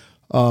force.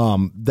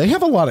 They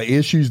have a lot of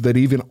issues that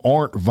even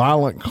aren't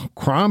violent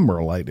crime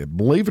related.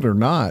 Believe it or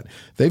not,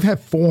 they've had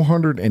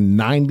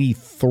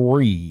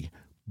 493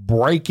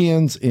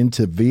 break-ins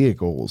into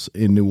vehicles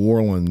in New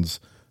Orleans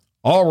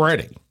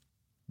already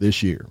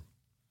this year.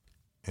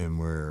 And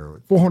we're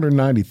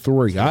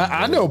 493.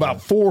 I know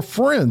about 4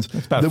 friends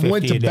that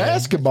went to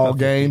basketball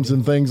games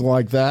and things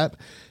like that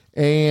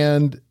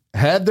and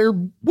had their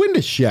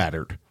windows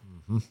shattered.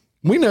 Mm-hmm.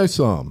 We know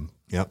some.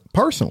 Yep.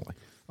 Personally.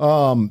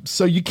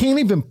 So you can't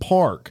even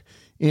park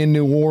in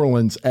New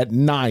Orleans at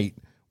night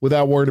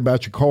without worried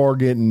about your car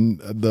getting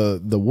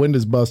the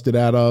windows busted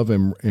out of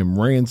and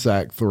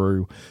ransacked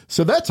through.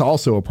 So that's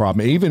also a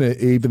problem. Even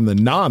the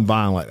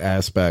nonviolent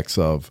aspects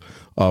of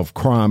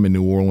crime in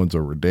New Orleans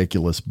are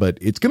ridiculous, but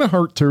it's going to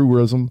hurt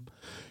tourism.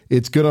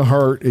 It's going to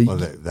hurt. Well,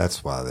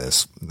 that's why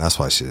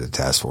she did the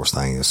task force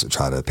thing, is to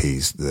try to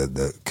appease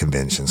the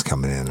conventions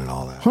coming in and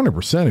all that.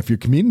 100%. If your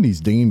community's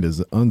deemed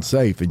as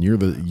unsafe and you're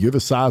the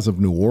size of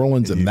New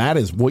Orleans and that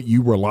is what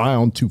you rely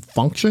on to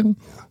function,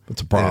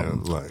 it's a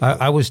problem.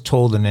 I was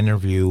told in an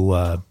interview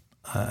I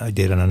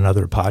did on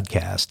another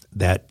podcast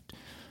that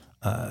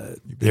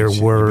there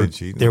were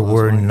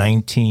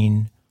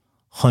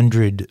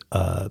 1,900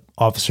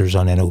 officers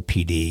on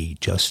NOPD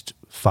just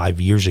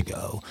 5 years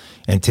ago,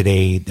 and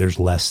today there's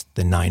less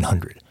than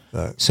 900.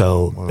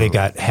 So they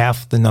got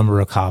half the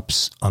number of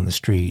cops on the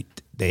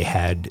street they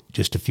had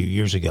just a few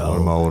years ago. One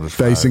of my oldest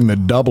Facing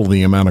double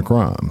the amount of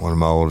crime. One of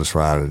my oldest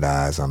rider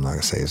dies. I'm not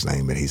going to say his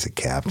name, but he's a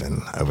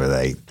captain over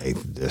the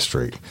 8th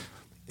District.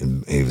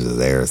 And he was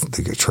there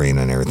through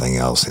Katrina and everything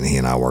else, and he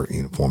and I worked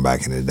uniform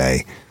back in the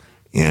day.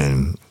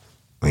 And,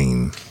 I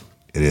mean,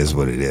 it is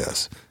what it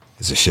is.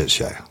 It's a shit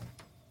show.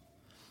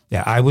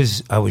 Yeah, I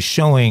was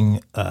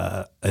showing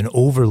an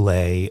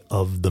overlay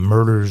of the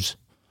murders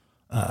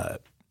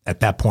at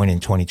that point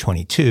in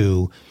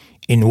 2022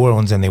 in New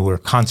Orleans, and they were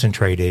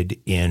concentrated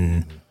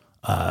in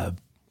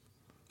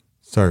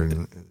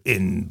Certain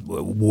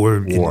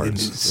wards,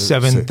 wards.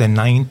 7th and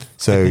 9th.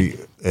 So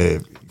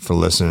for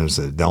listeners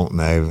that don't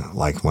know,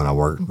 like when I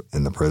worked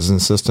in the prison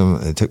system,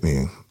 it took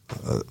me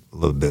a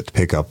little bit to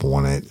pick up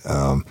on it.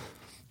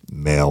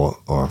 Male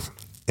or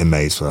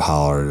inmates would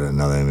holler at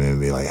another inmate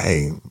and be like,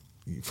 "Hey,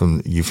 you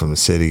from the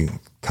city?"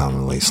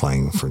 Commonly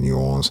slang for New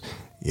Orleans.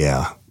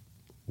 Yeah.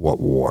 What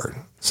ward?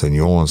 So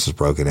New Orleans is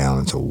broken down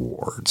into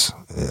wards.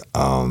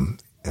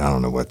 And I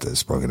don't know what this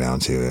is broken down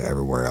to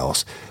everywhere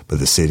else, but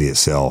the city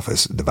itself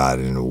is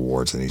divided into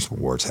wards, and each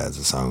ward has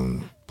its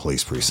own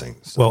police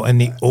precincts. Well, and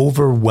the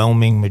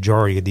overwhelming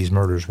majority of these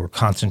murders were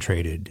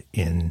concentrated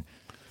in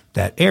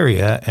that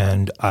area,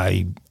 and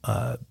I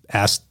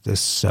asked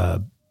this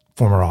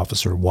former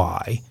officer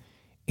why,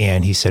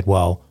 and he said,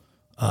 well,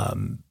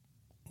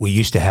 we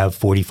used to have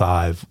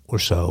 45 or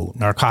so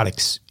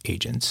narcotics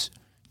agents.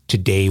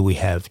 Today we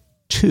have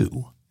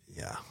 2.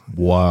 Yeah.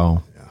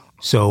 Wow. Yeah.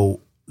 So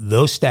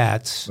those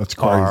stats That's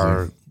crazy.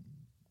 are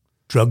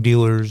drug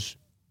dealers,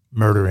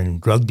 murdering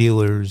drug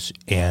dealers,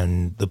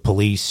 and the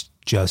police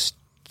just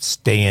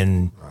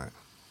staying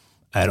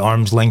at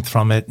arm's length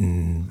from it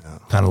and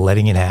kind of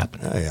letting it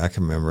happen. Hey, I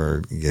can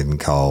remember getting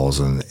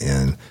calls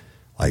and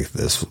like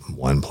this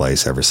one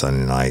place every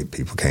Sunday night,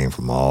 people came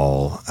from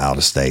all out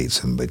of states,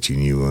 but you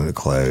knew when it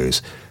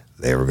closed,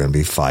 they were going to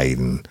be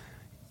fighting.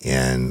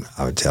 And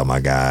I would tell my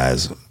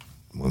guys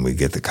when we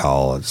get the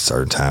call at a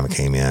certain time it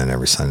came in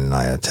every Sunday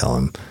night, I'd tell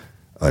them,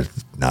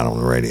 not on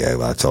the radio,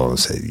 but I told them, I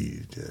said,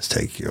 you just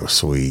take your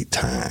sweet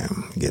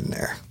time getting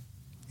there.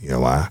 You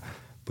know why?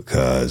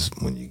 Because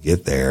when you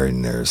get there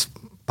and there's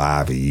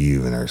 5 of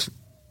you and there's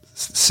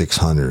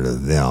 600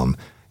 of them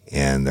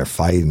and they're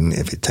fighting,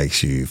 if it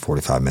takes you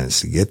 45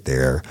 minutes to get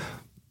there,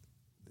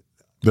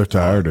 They're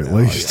tired at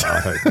least.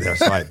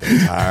 That's right. They're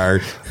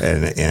tired,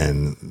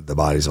 and the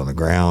body's on the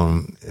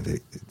ground. If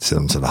it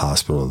send them to the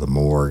hospital or the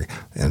morgue,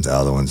 and the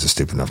other ones are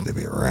stupid enough to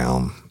be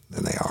around,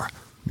 then they are.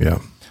 Yeah.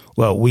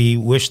 Well, we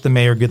wish the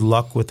mayor good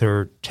luck with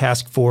her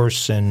task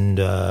force and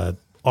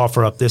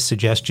offer up this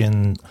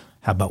suggestion.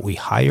 How about we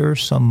hire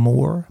some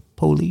more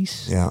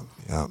police? Yeah,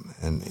 yeah.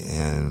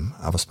 And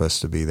I was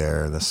supposed to be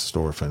there. That's a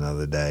story for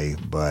another day.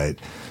 But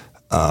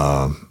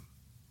I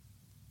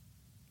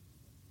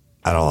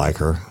don't like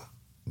her.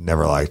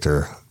 Never liked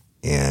her.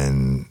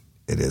 And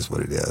it is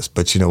what it is.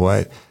 But you know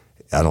what?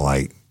 I don't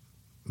like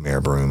Mayor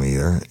Broome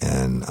either.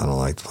 And I don't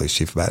like the police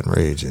chief of Baton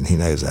Rouge. And he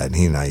knows that. And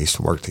he and I used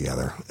to work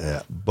together.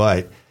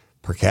 But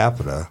per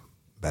capita,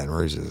 Baton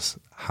Rouge is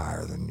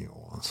higher than New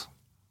Orleans.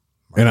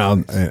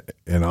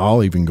 And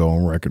I'll even go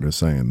on record as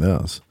saying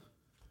this.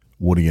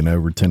 Woody and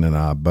Overton and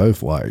I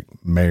both like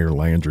Mayor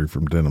Landry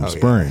from Denham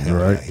Springs,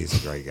 right? Yeah,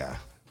 he's a great guy.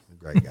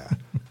 Great guy.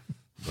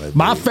 But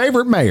My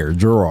favorite mayor,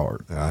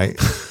 Gerard. all right.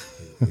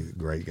 He's a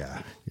great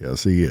guy.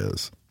 Yes, he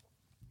is.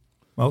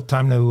 Well,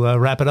 time to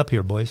wrap it up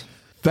here, boys.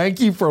 Thank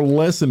you for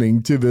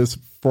listening to this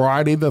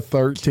Friday the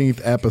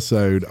 13th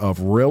episode of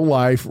Real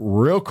Life,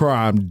 Real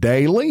Crime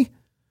Daily.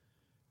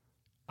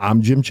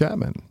 I'm Jim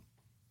Chapman.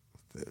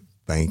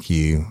 Thank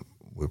you.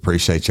 We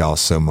appreciate y'all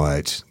so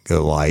much.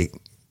 Go like,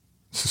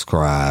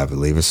 subscribe,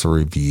 leave us a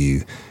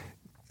review.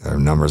 Our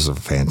numbers are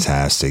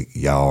fantastic.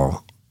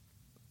 Y'all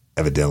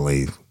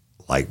evidently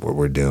like what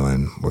we're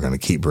doing. We're going to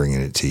keep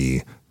bringing it to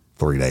you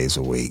 3 days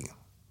a week.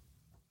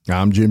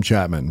 I'm Jim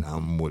Chapman,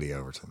 I'm Woody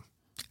Overton.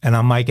 And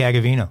I'm Mike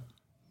Agavino.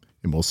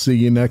 and we'll see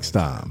you next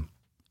time.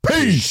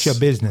 Peace. Show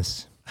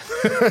business.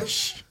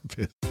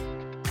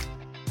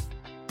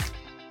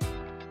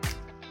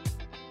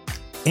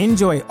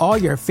 Enjoy all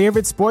your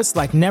favorite sports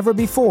like never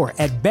before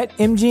at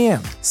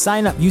BetMGM.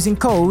 Sign up using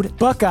code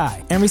Buckeye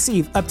and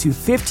receive up to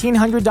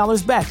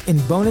 $1,500 back in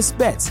bonus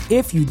bets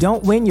if you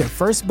don't win your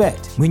first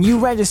bet. When you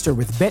register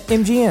with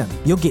BetMGM,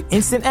 you'll get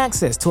instant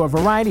access to a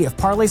variety of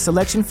parlay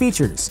selection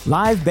features,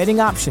 live betting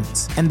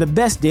options, and the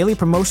best daily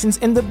promotions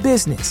in the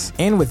business.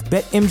 And with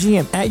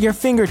BetMGM at your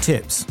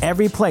fingertips,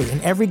 every play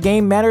and every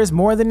game matters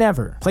more than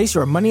ever. Place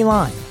your money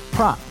line,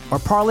 prop, or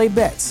parlay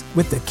bets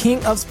with the king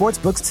of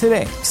sportsbooks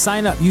today.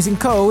 Sign up using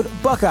code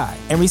Buckeye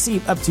and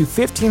receive up to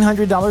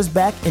 $1,500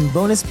 back in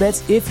bonus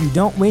bets if you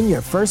don't win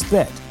your first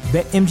bet.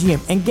 BetMGM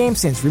and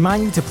GameSense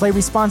remind you to play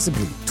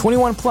responsibly.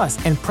 21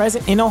 plus and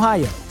present in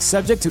Ohio,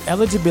 subject to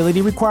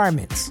eligibility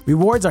requirements.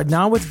 Rewards are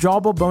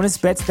non-withdrawable bonus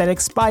bets that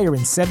expire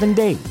in 7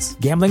 days.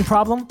 Gambling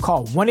problem?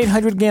 Call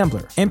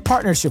 1-800-GAMBLER. In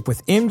partnership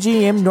with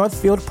MGM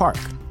Northfield Park.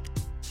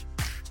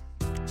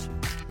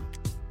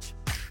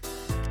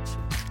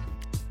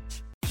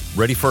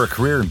 Ready for a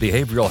career in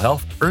behavioral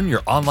health? Earn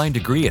your online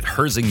degree at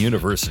Herzing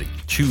University.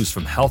 Choose choose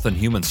from health and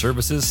human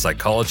services,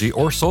 psychology,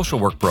 or social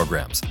work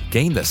programs.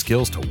 Gain the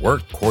skills to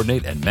work,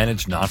 coordinate, and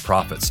manage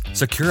nonprofits.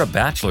 Secure a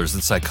bachelor's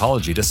in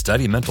psychology to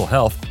study mental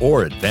health,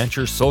 or advance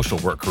your social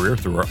work career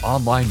through our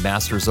online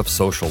Masters of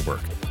Social Work.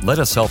 Let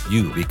us help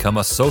you become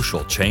a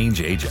social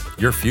change agent.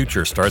 Your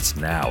future starts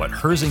now at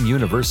Herzing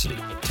University.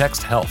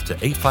 Text HEALTH to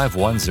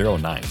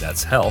 85109.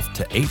 That's HEALTH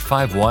to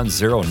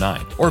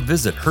 85109. Or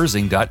visit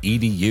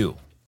herzing.edu.